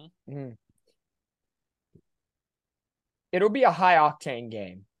 Mm-hmm. It'll be a high octane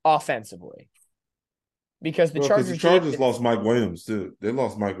game offensively. Because the Chargers lost Mike Williams too. They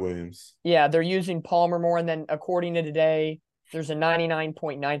lost Mike Williams. Yeah, they're using Palmer more, and then according to today, there's a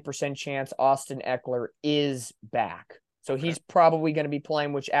 99.9% chance Austin Eckler is back. So he's probably going to be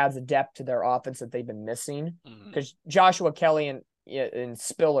playing, which adds a depth to their offense that they've been missing. Because Joshua Kelly and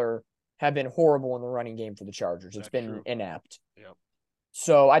Spiller have been horrible in the running game for the Chargers. It's been inept. Yep.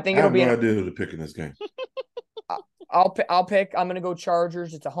 So I think it'll be. I have no idea who to pick in this game. I'll pick. I'm going to go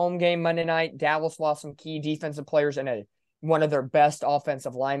Chargers. It's a home game Monday night. Dallas lost some key defensive players and one of their best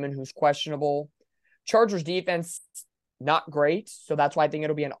offensive linemen who's questionable. Chargers defense, not great. So that's why I think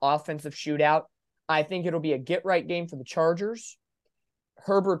it'll be an offensive shootout. I think it'll be a get-right game for the Chargers.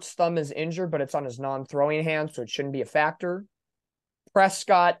 Herbert's thumb is injured, but it's on his non-throwing hand, so it shouldn't be a factor.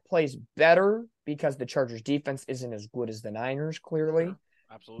 Prescott plays better because the Chargers defense isn't as good as the Niners, clearly. Yeah,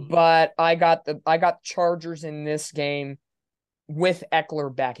 absolutely. But I got Chargers in this game with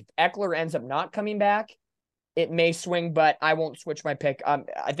Eckler back. If Eckler ends up not coming back, it may swing, but I won't switch my pick.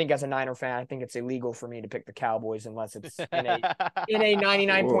 I think as a Niner fan, I think it's illegal for me to pick the Cowboys unless it's in a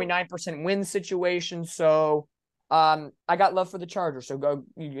 99.9% win situation. So I got love for the Chargers. So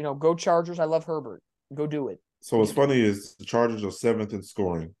go Chargers. I love Herbert. Go do it. So what's funny is the Chargers are 7th in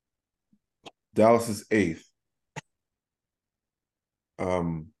scoring. Dallas is 8th.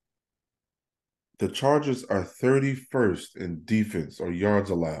 The Chargers are 31st in defense or yards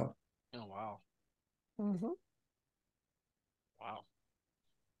allowed. Oh wow. Mm-hmm. Wow.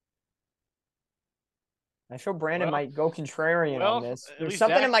 I feel Brandon might go contrarian on this. There's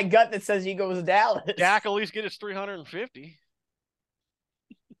something in my gut that says he goes Dallas. Dak at least get his 350.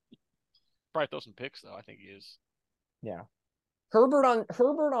 Probably throw some picks though. I think he is. Yeah. Herbert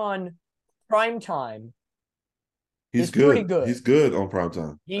on prime time. He's good. Pretty good. He's good on prime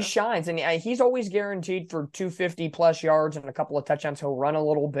time. He shines, and he's always guaranteed for 250 plus yards and a couple of touchdowns. He'll run a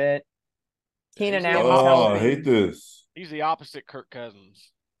little bit. Keenan Allen's healthy. I hate this. He's the opposite Kirk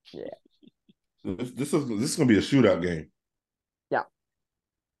Cousins. Yeah. This is going to be a shootout game. Yeah.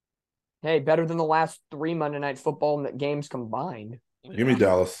 Hey, better than the last 3 Monday Night Football games combined. Yeah. Give me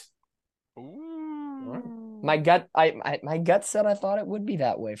Dallas. Ooh. My gut said I thought it would be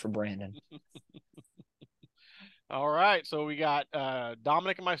that way for Brandon. All right, so we got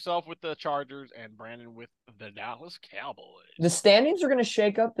Dominic and myself with the Chargers and Brandon with the Dallas Cowboys. The standings are going to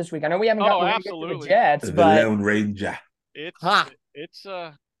shake up this week. I know we haven't got absolutely the Jets, the but Lone Ranger. It's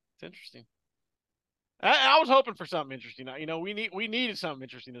interesting. I was hoping for something interesting. We needed something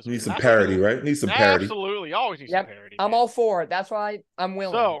interesting this week. Need some parity, right? Need some parity. Absolutely, always need some parity. I'm all for it. That's why I'm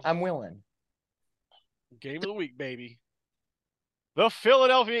willing. So, I'm willing. Game of the week, baby. The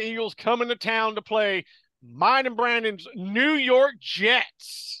Philadelphia Eagles coming to town to play mine and Brandon's New York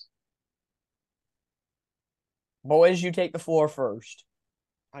Jets. Boys, you take the floor first.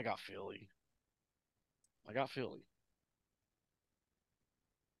 I got Philly.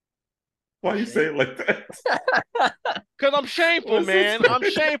 Why you say it like that? Because I'm shameful, man. I'm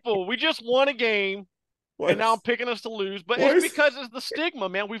shameful. We just won a game, and now I'm picking us to lose. But it's because it's the stigma,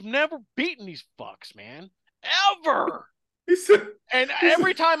 man. We've never beaten these fucks, man. Ever. And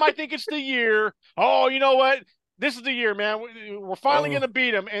every time I think it's the year, oh, you know what? This is the year, man. We're finally going to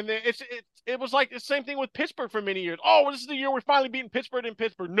beat them. And it was like the same thing with Pittsburgh for many years. Oh, this is the year we're finally beating Pittsburgh in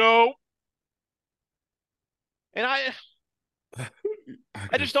Pittsburgh. No. And I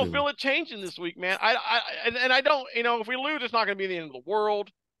just don't feel it changing this week, man. I don't, if we lose, it's not going to be the end of the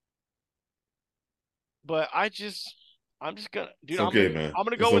world. But I'm just going to, dude, I'm going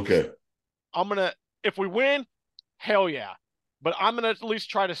to go with this. If we win, hell yeah. But I'm going to at least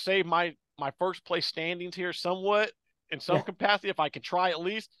try to save my first place standings here somewhat in some capacity, if I can try at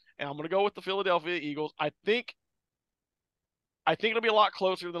least. And I'm going to go with the Philadelphia Eagles. I think I think it'll be a lot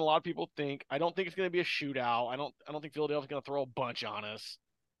closer than a lot of people think. I don't think it's going to be a shootout. I don't think Philadelphia's going to throw a bunch on us.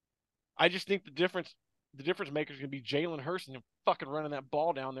 I just think the difference maker is going to be Jalen Hurts and fucking running that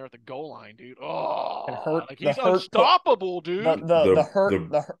ball down there at the goal line, dude. Oh, like he's unstoppable, dude.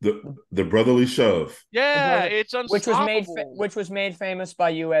 The brotherly shove. Yeah, it's unstoppable. Which was made famous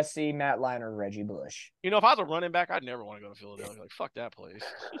by USC Matt Leinart, Reggie Bush. You know, if I was a running back, I'd never want to go to Philadelphia. Like, fuck that place.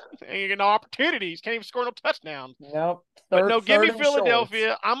 And you get no opportunities. Can't even score no touchdowns. Nope. But no, give me Philadelphia.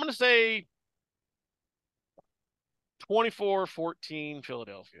 Shorts. I'm going to say 24-14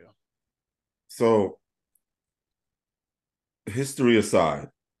 Philadelphia. So, history aside,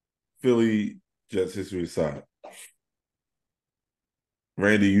 Philly Jets history aside,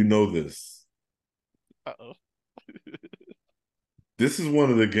 Randy, you know this. Uh-oh. This is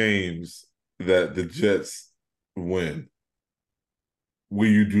one of the games that the Jets win. Where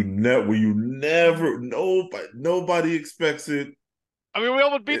you never, nobody expects it. I mean, we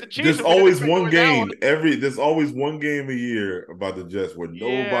almost beat the Chiefs. There's always one game there's always one game a year about the Jets where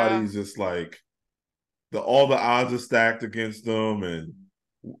nobody's just like all the odds are stacked against them, and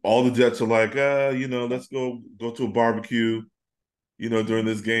all the Jets are like, let's go to a barbecue, during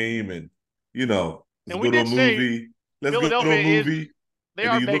this game, and let's go to a movie. Let's go to a movie.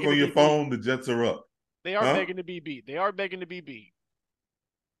 And you look on your phone, the Jets are up. They are begging to be beat. They are begging to be beat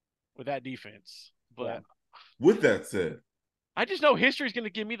with that defense. But with that said, I just know history's going to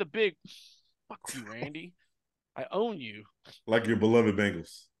give me the big fuck you, Randy. I own you. Like your beloved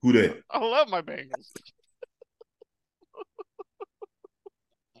Bengals. Who they? I love my Bengals.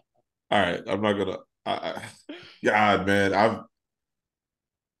 All right, I'm not gonna. God, man,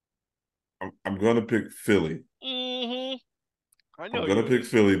 I'm gonna pick Philly. Mm-hmm. I know I'm gonna pick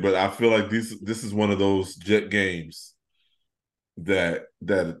Philly, but I feel like this is one of those Jet games that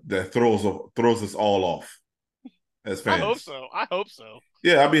throws us all off as fans. I hope so.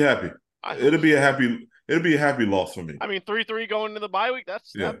 Yeah, I'll be happy. It'll be a happy loss for me. I mean, 3-3 going into the bye week.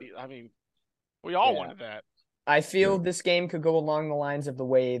 We all wanted that. I feel this game could go along the lines of the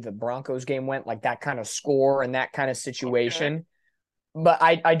way the Broncos game went, like that kind of score and that kind of situation. Okay. But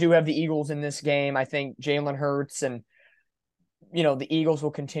I do have the Eagles in this game. I think Jalen Hurts and, the Eagles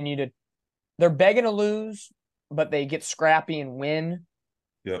will continue to – they're begging to lose, but they get scrappy and win.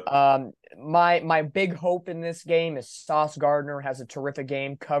 Yeah. My big hope in this game is Sauce Gardner has a terrific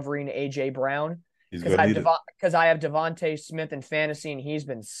game covering A.J. Brown. Because I have Devontae Smith in fantasy, and he's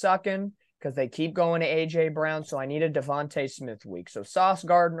been sucking because they keep going to A.J. Brown, so I need a Devontae Smith week. So Sauce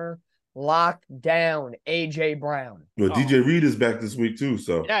Gardner, lock down A.J. Brown. Well, DJ Reed is back this week too,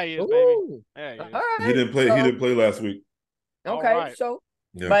 so yeah, he is, baby. Yeah, he is. All right. He didn't play. He didn't play last week. Okay, right. So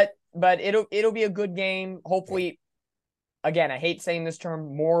but it'll be a good game. Hopefully, again, I hate saying this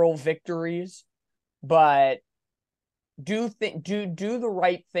term, moral victories, but do the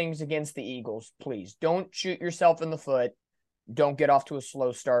right things against the Eagles, please. Don't shoot yourself in the foot. Don't get off to a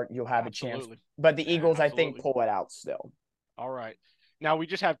slow start. You'll have a chance. But the Eagles, I think, pull it out still. All right. Now we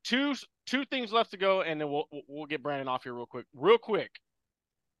just have two things left to go, and then we'll get Brandon off here real quick.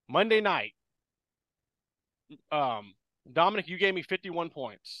 Monday night. Dominic, you gave me 51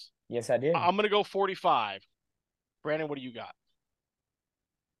 points. Yes, I did. I'm going to go 45. Brandon, what do you got?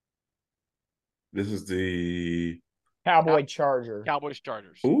 This is the Cowboys Chargers.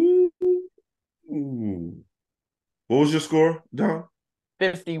 Ooh. What was your score, Dom?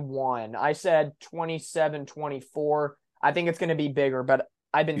 51. I said 27-24. I think it's going to be bigger, but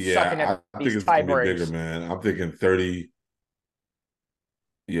I've been sucking at these tie breaks. Bigger, man. I'm thinking 30.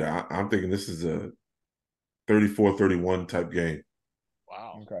 Yeah, I'm thinking this is a 34-31 type game.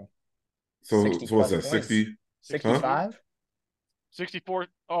 Wow. Okay. So what's that, 60? 65? Huh? 64.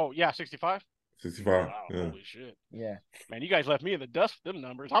 Oh, yeah, 65? 65. Wow, yeah. Holy shit. Yeah. Man, you guys left me in the dust with them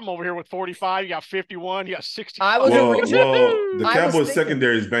numbers. I'm over here with 45. You got 51. You got 60. The Cowboys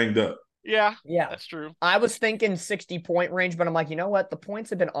secondary is banged up. Yeah, that's true. I was thinking 60-point range, but I'm like, you know what? The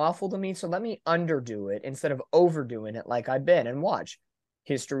points have been awful to me, so let me underdo it instead of overdoing it like I've been. And watch,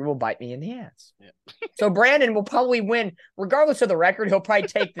 history will bite me in the ass. Yeah. So Brandon will probably win. Regardless of the record, he'll probably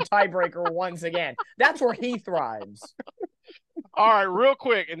take the tiebreaker once again. That's where he thrives. All right, real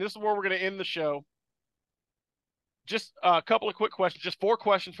quick, and this is where we're going to end the show. Just a couple of quick questions, just 4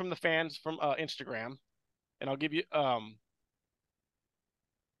 questions from the fans from Instagram, and I'll give you I'll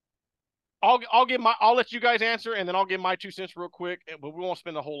let you guys answer, and then I'll give my 2 cents real quick, but we won't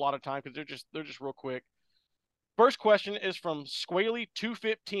spend a whole lot of time because they're just real quick. First question is from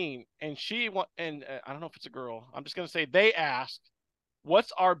Squaley215, and I don't know if it's a girl. I'm just going to say they asked,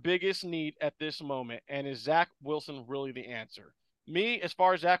 what's our biggest need at this moment, and is Zach Wilson really the answer? Me, as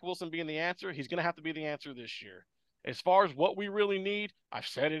far as Zach Wilson being the answer, he's going to have to be the answer this year. As far as what we really need, I've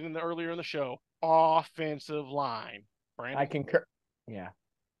said it earlier in the show, offensive line. Brandon? I concur. Yeah.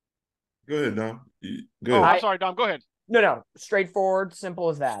 Go ahead, Dom. Go Oh, ahead. I'm sorry, Dom. Go ahead. No. Straightforward, simple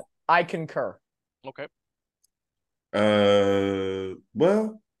as that. I concur. Okay.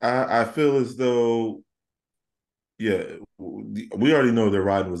 Well, I feel as though, yeah, we already know they're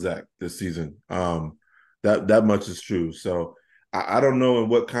riding with Zach this season. That much is true. So I don't know in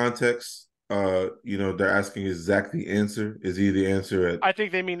what context, they're asking, is Zach the answer? Is he the answer at I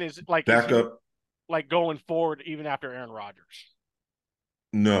think they mean is backup? he, like going forward even after Aaron Rodgers?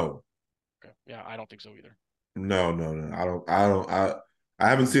 No. Okay. Yeah, I don't think so either. No. I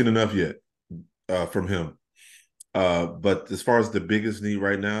haven't seen enough yet from him. But as far as the biggest need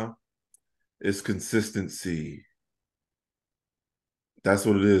right now, it's consistency. That's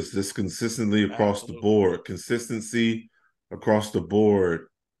what it is. Just consistently across the board. Consistency across the board.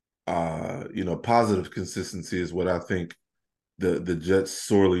 Positive consistency is what I think the Jets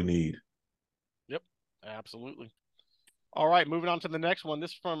sorely need. Yep, absolutely. All right, moving on to the next one.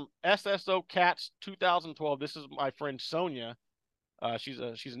 This is from SSO Cats 2012. This is my friend Sonia. She's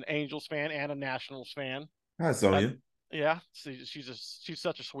an Angels fan and a Nationals fan. Hi, Sonia. Yeah, she's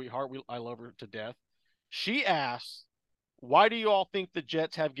such a sweetheart. I love her to death. She asks, "Why do you all think the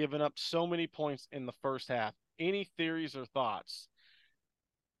Jets have given up so many points in the first half? Any theories or thoughts?"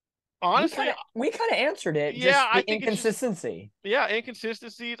 Honestly, we kind of answered it. Yeah, just I the think inconsistency.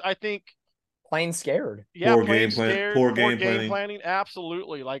 Inconsistencies. I think plain scared. Yeah, poor plain game plan. scared. Poor game planning.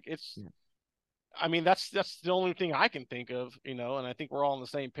 Absolutely. Like it's. Yeah. I mean, that's the only thing I can think of, and I think we're all on the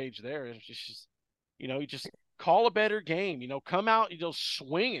same page there. It's just you just call a better game. Come out,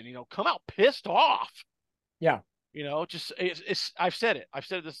 swinging. Come out pissed off. Yeah. Just I've said it. I've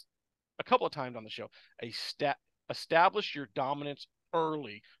said this a couple of times on the show. Establish your dominance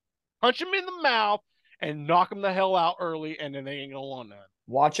early. Punch them in the mouth and knock them the hell out early, and then they ain't gonna want none.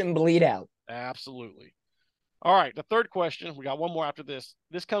 Watch them bleed out. Absolutely. All right, the third question. We got one more after this.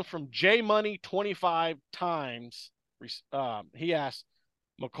 This comes from J Money 25 times. He asked,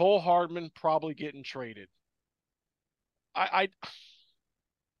 McCole Hardman probably getting traded. I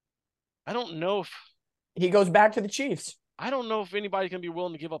don't know if he goes back to the Chiefs. I don't know if anybody's gonna be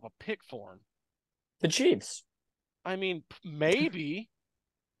willing to give up a pick for him. The Chiefs. I mean, maybe,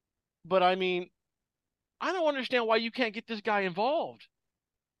 but I mean, I don't understand why you can't get this guy involved.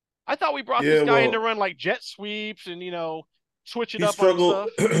 I thought we brought this guy in to run like jet sweeps and switch it up struggled, on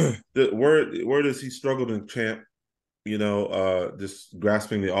stuff. The word is he struggled in camp. Just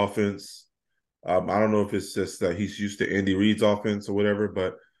grasping the offense. I don't know if it's just that he's used to Andy Reid's offense or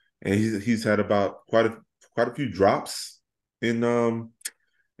whatever, and he's had about quite a few drops in the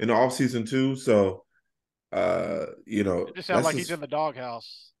offseason too. So it just sounds like he's in the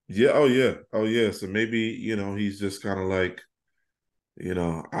doghouse. Yeah. Oh yeah. So maybe he's just kind of like,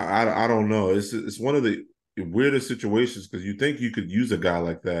 I don't know. It's one of the weirdest situations because you think you could use a guy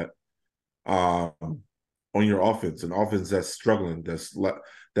like that on your offense, an offense that's struggling,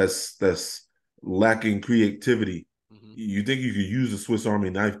 that's lacking creativity. Mm-hmm. You think you could use a Swiss Army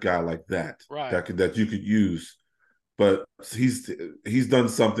knife guy like that, right? That you could use, but he's done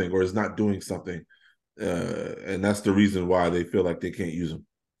something or is not doing something, and that's the reason why they feel like they can't use him.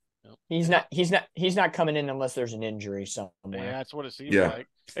 He's not coming in unless there's an injury somewhere. Yeah, that's what it seems like,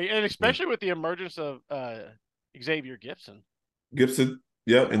 and especially with the emergence of Xavier Gibson.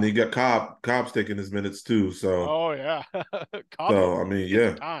 Yep, and they got Cobb's taking his minutes too. So I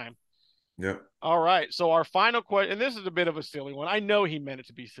mean, time. Yeah. All right. So our final question, and this is a bit of a silly one. I know he meant it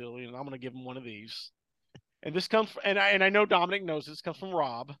to be silly, and I'm going to give him one of these. And this comes from, and I know Dominic knows this comes from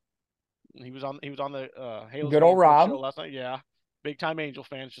Rob. He was on the Halo good old Rob show last night. Yeah, big time Angel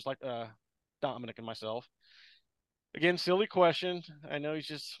fans, just like Dominic and myself. Again, silly question. I know he's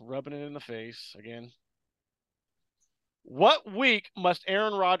just rubbing it in the face again. What week must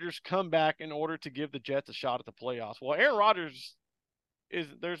Aaron Rodgers come back in order to give the Jets a shot at the playoffs? Well, Aaron Rodgers, I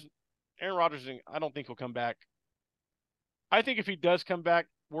don't think he'll come back. I think if he does come back,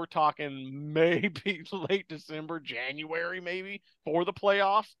 we're talking maybe late December, January, maybe for the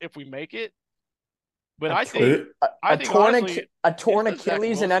playoffs if we make it. But I think a torn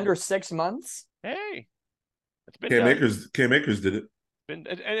Achilles in under 6 months. Hey, it's been Cam Akers did it. And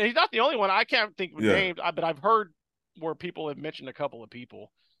he's not the only one. I can't think of names, but I've heard where people have mentioned a couple of people.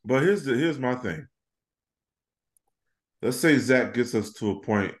 But here's my thing. Let's say Zach gets us to a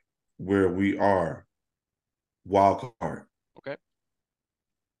point where we are wild card. Okay.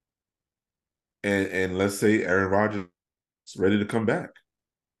 And let's say Aaron Rodgers is ready to come back.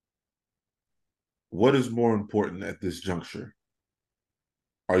 What is more important at this juncture?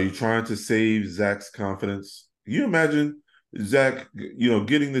 Are you trying to save Zach's confidence You imagine Zach,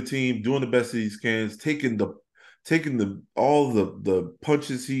 getting the team, doing the best he can, taking the all the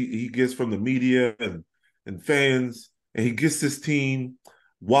punches he gets from the media and fans, and he gets this team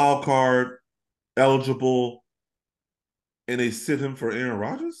wild card eligible, and they sit him for Aaron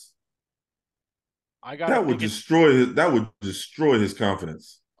Rodgers. I gotta That would think it's. destroy his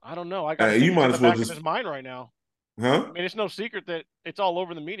confidence. I don't know. I gotta think You it's in might the as well back of just, his mind right now. huh? I mean, it's no secret that it's all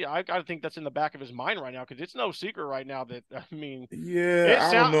over the media. I gotta think that's in the back of his mind right now because it's no secret right now that I mean, Yeah, it I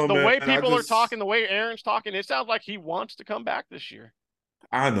don't sound know, the man. way people are talking, the way Aaron's talking, it sounds like he wants to come back this year.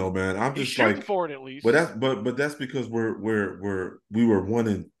 I know, man. I'm He's just shooting like, for it at but least. that's because we were one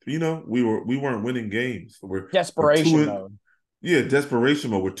in, we weren't winning games. We're two Desperation in, mode. yeah, desperation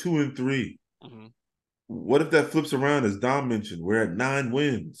mode. We're 2-3. Mm-hmm. What if that flips around, as Dom mentioned? We're at 9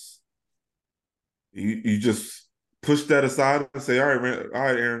 wins. You just push that aside and say, all right, man, all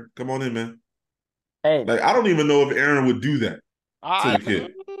right, Aaron, come on in, man. Hey, Like, I don't even know if Aaron would do that to I the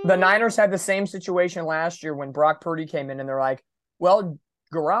kid. the Niners had the same situation last year when Brock Purdy came in, and they're like, well,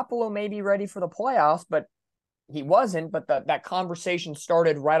 Garoppolo may be ready for the playoffs, but he wasn't. But that conversation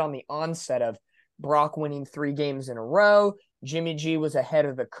started right on the onset of Brock winning 3 games in a row. Jimmy G was ahead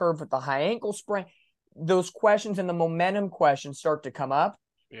of the curve with the high ankle sprain. Those questions and the momentum questions start to come up.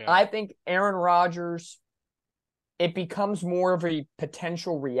 yeah. I think Aaron Rodgers, it becomes more of a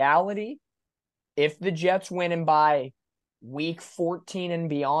potential reality if the Jets win and by week 14 and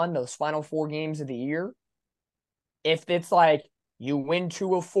beyond, those final 4 games of the year. If it's like you win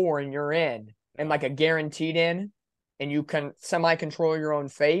 2 of 4 and you're in, and like a guaranteed in, and you can semi-control your own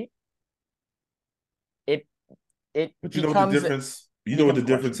fate, it But you know what the becomes difference? You know what the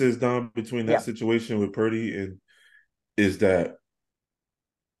difference question. is, Dom, between that Yeah. situation with Purdy and is that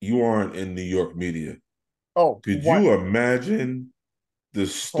you aren't in New York media. Oh, Could what? you imagine the Oh,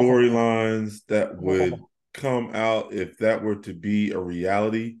 storylines that would come out if that were to be a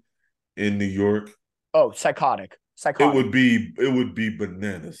reality in New York? oh, psychotic. It would be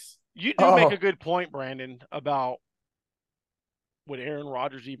bananas. You do make a Oh, good point, Brandon, about would Aaron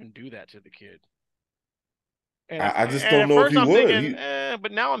Rodgers even do that to the kid? I just And don't at know if first he I'm would. thinking,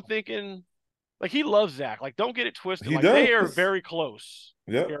 but now I'm thinking, like he loves Zach. Like, don't get it twisted. He Like they are does. very close.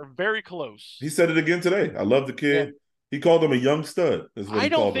 They Yep. are very close. He said it again today. I love the yeah. kid. He called him a young stud, is what I he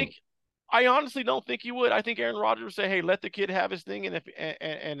don't called think. him. I honestly don't think he would. I think Aaron Rodgers would say, "Hey, let the kid have his thing, and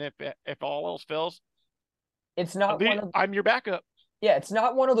if all else fails, It's not one of I'm your backup." Yeah, it's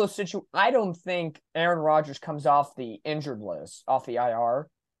not one of those situations. I don't think Aaron Rodgers comes off the injured list, off the IR,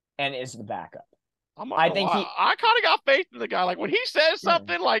 and is the backup. I'm not I gonna think lie. I kind of got faith in the guy. Like when he says yeah.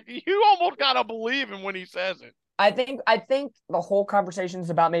 something, like you almost gotta believe him when he says it. I think the whole conversation is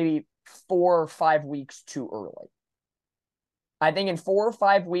about maybe 4 or 5 weeks too early. I think in 4 or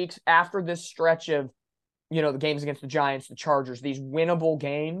 5 weeks after this stretch of, the games against the Giants, the Chargers, these winnable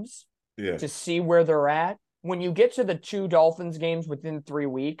games, Yeah. to see where they're at. When you get to the 2 Dolphins games within 3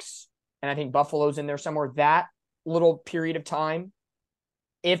 weeks, and I think Buffalo's in there somewhere, that little period of time,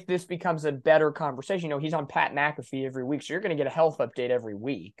 if this becomes a better conversation, he's on Pat McAfee every week, so you're going to get a health update every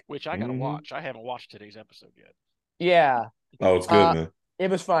week. Which I gotta Mm-hmm. watch. I haven't watched today's episode yet. Yeah. Oh, it's good, man.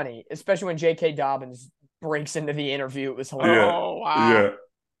 It was funny, especially when J.K. Dobbins breaks into the interview. It was hilarious. Oh wow.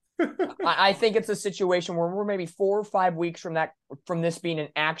 Yeah. I think it's a situation where we're maybe 4 or 5 weeks from this being an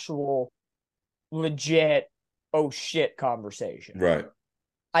actual legit oh shit conversation. Right.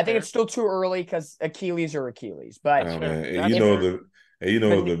 I think Fair. it's still too early because Achilles are Achilles. But Oh, fair. man. And That's you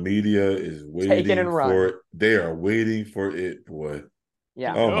know fair. the media is take it waiting and run. for it. They are waiting for it, boy.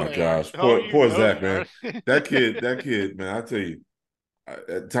 Yeah. You Oh know my they are. gosh. Oh, Poor you poor know Zach, they are. man. That kid, man, I tell you,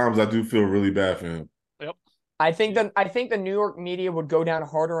 at times I do feel really bad for him. Yep. I think the New York media would go down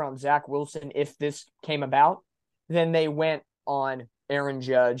harder on Zach Wilson if this came about than they went on Aaron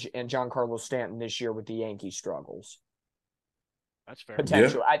Judge and Giancarlo Stanton this year with the Yankee struggles. That's fair.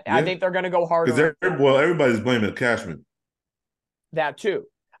 Potential. Yeah. I Yeah. think they're going to go harder. Because everybody's blaming Cashman. That too.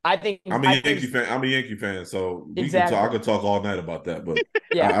 I think I'm a Yankee fan. I'm a Yankee fan, so I exactly. could talk all night about that, but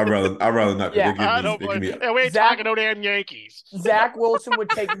Yeah. I'd rather not because Yeah. I don't they give blame. me And we ain't Zach- talking no damn Yankees. Zach Wilson would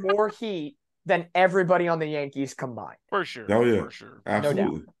take more heat than everybody on the Yankees combined. For sure. Oh yeah. For sure.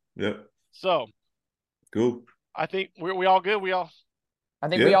 Absolutely. Yep. So Cool. I think we all good. We all. I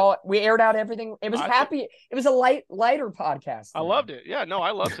think Yeah. we aired out everything. It was happy. It was a lighter podcast. I loved it. Yeah. No,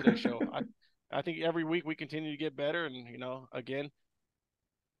 I love today's show. I think every week we continue to get better, and again.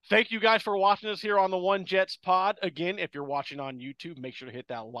 Thank you guys for watching us here on the One Jets pod. Again, if you're watching on YouTube, make sure to hit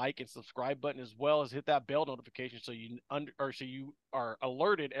that like and subscribe button as well as hit that bell notification so you are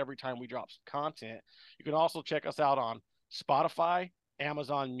alerted every time we drop some content. You can also check us out on Spotify,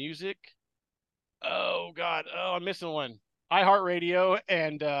 Amazon Music, Oh God. Oh, I'm missing one. iHeartRadio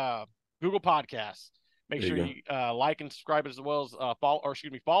and Google Podcasts. Make sure you like and subscribe as well as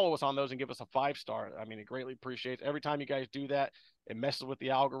follow us on those and give us a 5-star. I mean, it greatly appreciates every time you guys do that. It messes with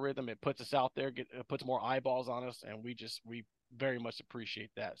the algorithm. It puts us out there, it puts more eyeballs on us, and we very much appreciate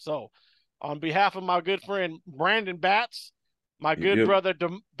that. So, on behalf of my good friend Brandon Batts, my good brother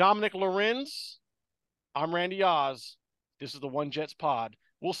Dominic Lorenz, I'm Randy Oz. This is the One Jets Pod.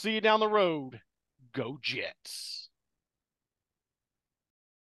 We'll see you down the road. Go Jets.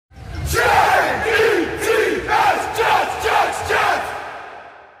 Jets!